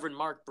fact that Reverend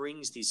Mark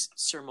brings these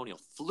ceremonial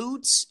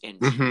flutes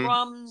and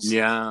drums.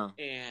 Yeah.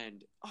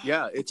 And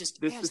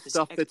this is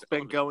stuff that's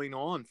been going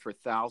on for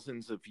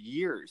thousands of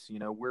years.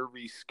 We're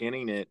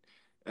reskinning it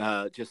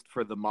just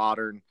for the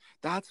modern.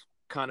 That's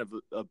kind of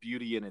a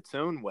beauty in its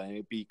own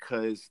way,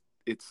 because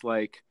it's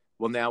like,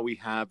 well, now we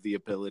have the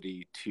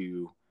ability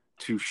to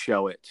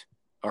show it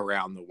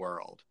around the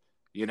world.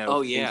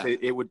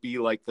 It would be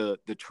like the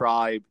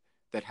tribe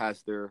that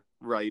has their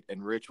rite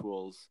and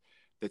rituals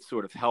that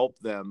sort of help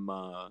them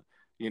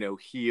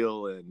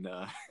heal and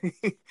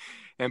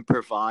and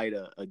provide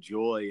a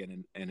joy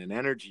and an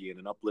energy and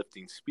an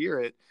uplifting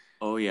spirit.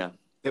 Oh yeah.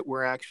 That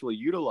we're actually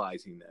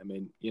utilizing them,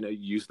 and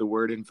use the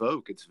word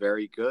invoke. It's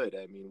very good.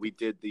 I mean, we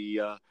did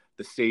the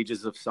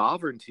Sages of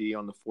Sovereignty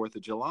on the 4th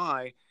of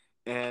July,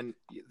 and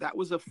that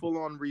was a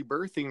full-on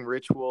rebirthing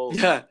ritual.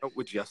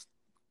 With just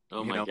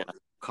a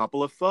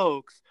couple of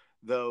folks,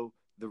 though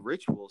the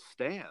ritual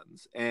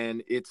stands,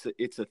 and it's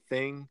a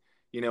thing.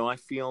 I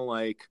feel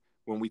like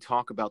when we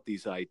talk about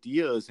these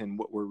ideas and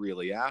what we're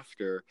really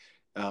after,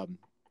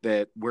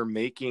 that we're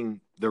making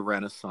the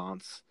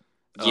Renaissance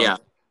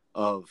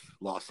of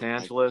Los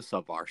Angeles,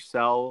 of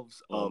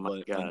ourselves, of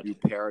a new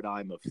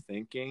paradigm of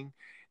thinking.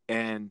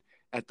 And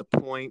at the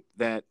point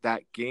that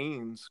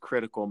gains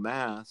critical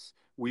mass,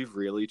 we've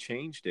really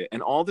changed it.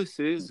 And all this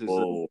is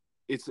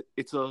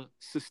it's a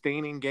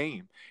sustaining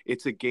game.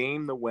 It's a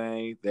game the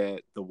way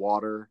that the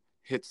water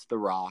hits the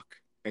rock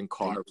and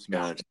carves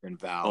mountain and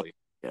valley.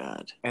 Oh,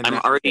 God. And I'm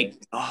already,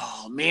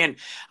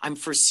 I'm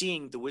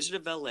foreseeing the Wizard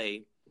of LA.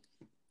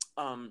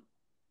 Oh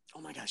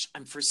my gosh,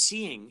 I'm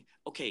foreseeing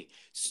the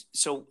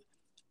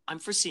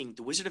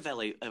Wizard of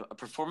LA, a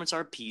performance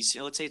art piece.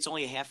 Let's say it's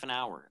only a half an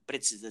hour, but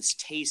it's this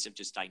taste of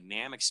just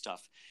dynamic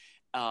stuff.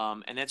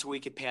 And that's where we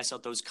could pass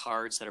out those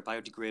cards that are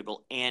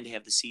biodegradable and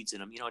have the seeds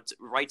in them. It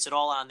writes it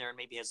all on there, and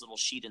maybe has a little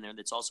sheet in there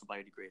that's also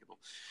biodegradable.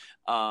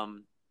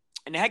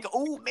 And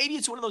maybe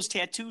it's one of those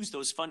tattoos,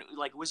 those fun,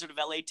 like Wizard of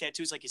LA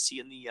tattoos, like you see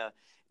in the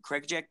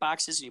Craig Jack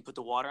boxes, and you put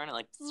the water on it,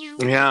 like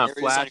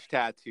flash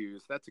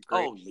tattoos. That's a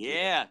great. Oh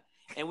yeah,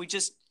 and we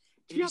just.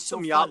 Do you have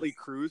some Yachtly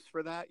Cruise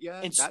for that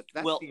yet?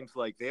 That seems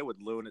like they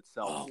would loan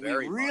itself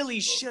very much. We really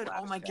should.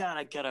 Oh my God,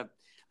 I gotta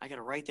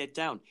write that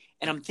down.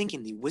 And I'm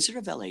thinking the Wizard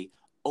of LA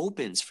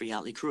opens for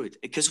Yachtly Cruise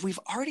because we've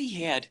already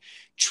had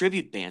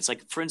tribute bands,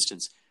 like for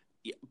instance,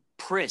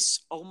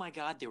 Priss. Oh my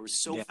God, they were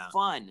so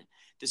fun.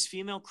 This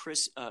female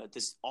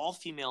this all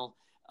female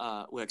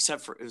well,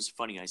 except for, it was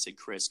funny I said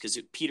Chris, because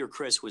Peter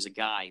Chris was a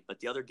guy, but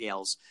the other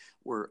gals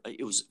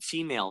it was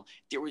female.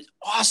 They were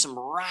awesome,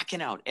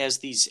 rocking out as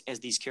these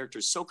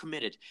characters, so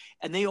committed.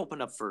 And they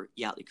opened up for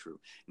Yachtly Crew.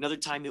 Another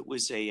time it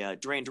was a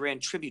Duran Duran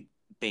tribute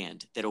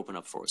band that opened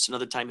up for us.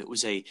 Another time it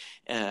was a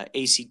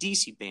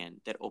AC/DC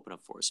band that opened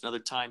up for us. Another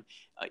time,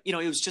 it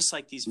was just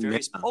like these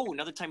various. Yeah. Oh,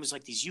 another time it was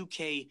like these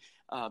UK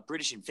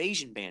British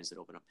invasion bands that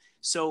opened up.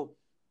 So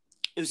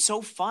it was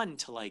so fun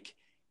to like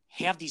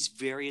have these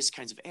various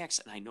kinds of acts.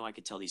 And I know I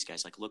could tell these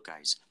guys, like, look,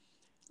 guys,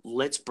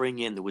 let's bring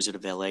in the Wizard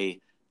of LA,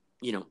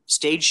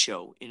 stage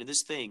show into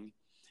this thing.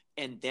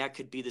 And that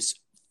could be this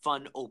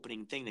fun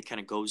opening thing that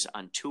kind of goes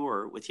on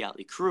tour with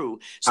Yachtly Crew.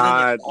 So then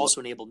that also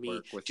enabled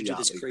me to do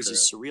this crazy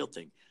surreal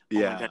thing. Oh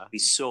my God, it'd be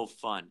so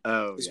fun.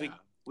 Oh, yeah.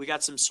 We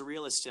got some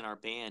surrealists in our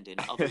band and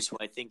others who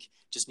I think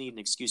just need an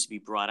excuse to be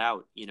brought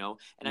out, And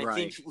I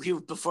think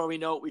before we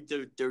know it,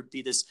 there'd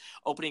be this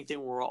opening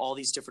thing where all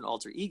these different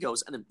alter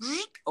egos, and then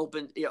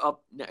open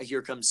up.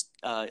 Here comes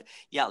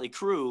Yachtly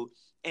Crew,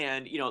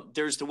 and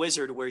there's the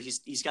wizard where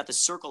he's got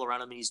this circle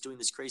around him and he's doing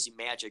this crazy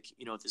magic,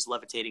 with his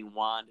levitating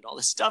wand and all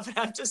this stuff. And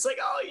I'm just like,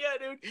 oh yeah,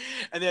 dude.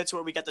 And that's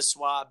where we got the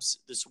swabs,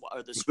 the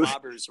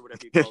swabbers or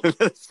whatever you call them,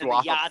 and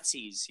the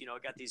Yahtzees.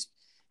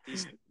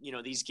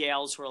 Got these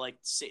gals who are like,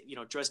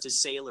 dressed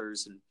as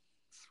sailors and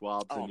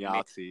swabs and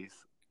Yahtzees.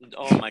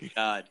 Oh my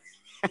God.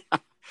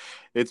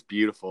 It's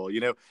beautiful,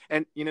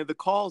 and the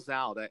calls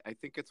out. I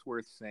think it's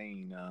worth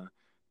saying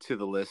to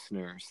the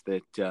listeners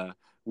that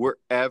we're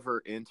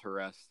ever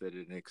interested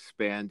in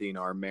expanding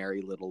our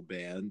merry little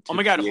band. Oh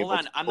my God, hold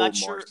on. I'm not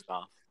sure.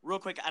 Real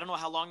quick, I don't know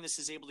how long this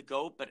is able to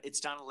go, but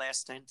it's down to the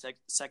last 10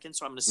 seconds,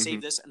 so I'm going to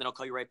save this and then I'll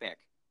call you right back.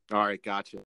 All right, gotcha.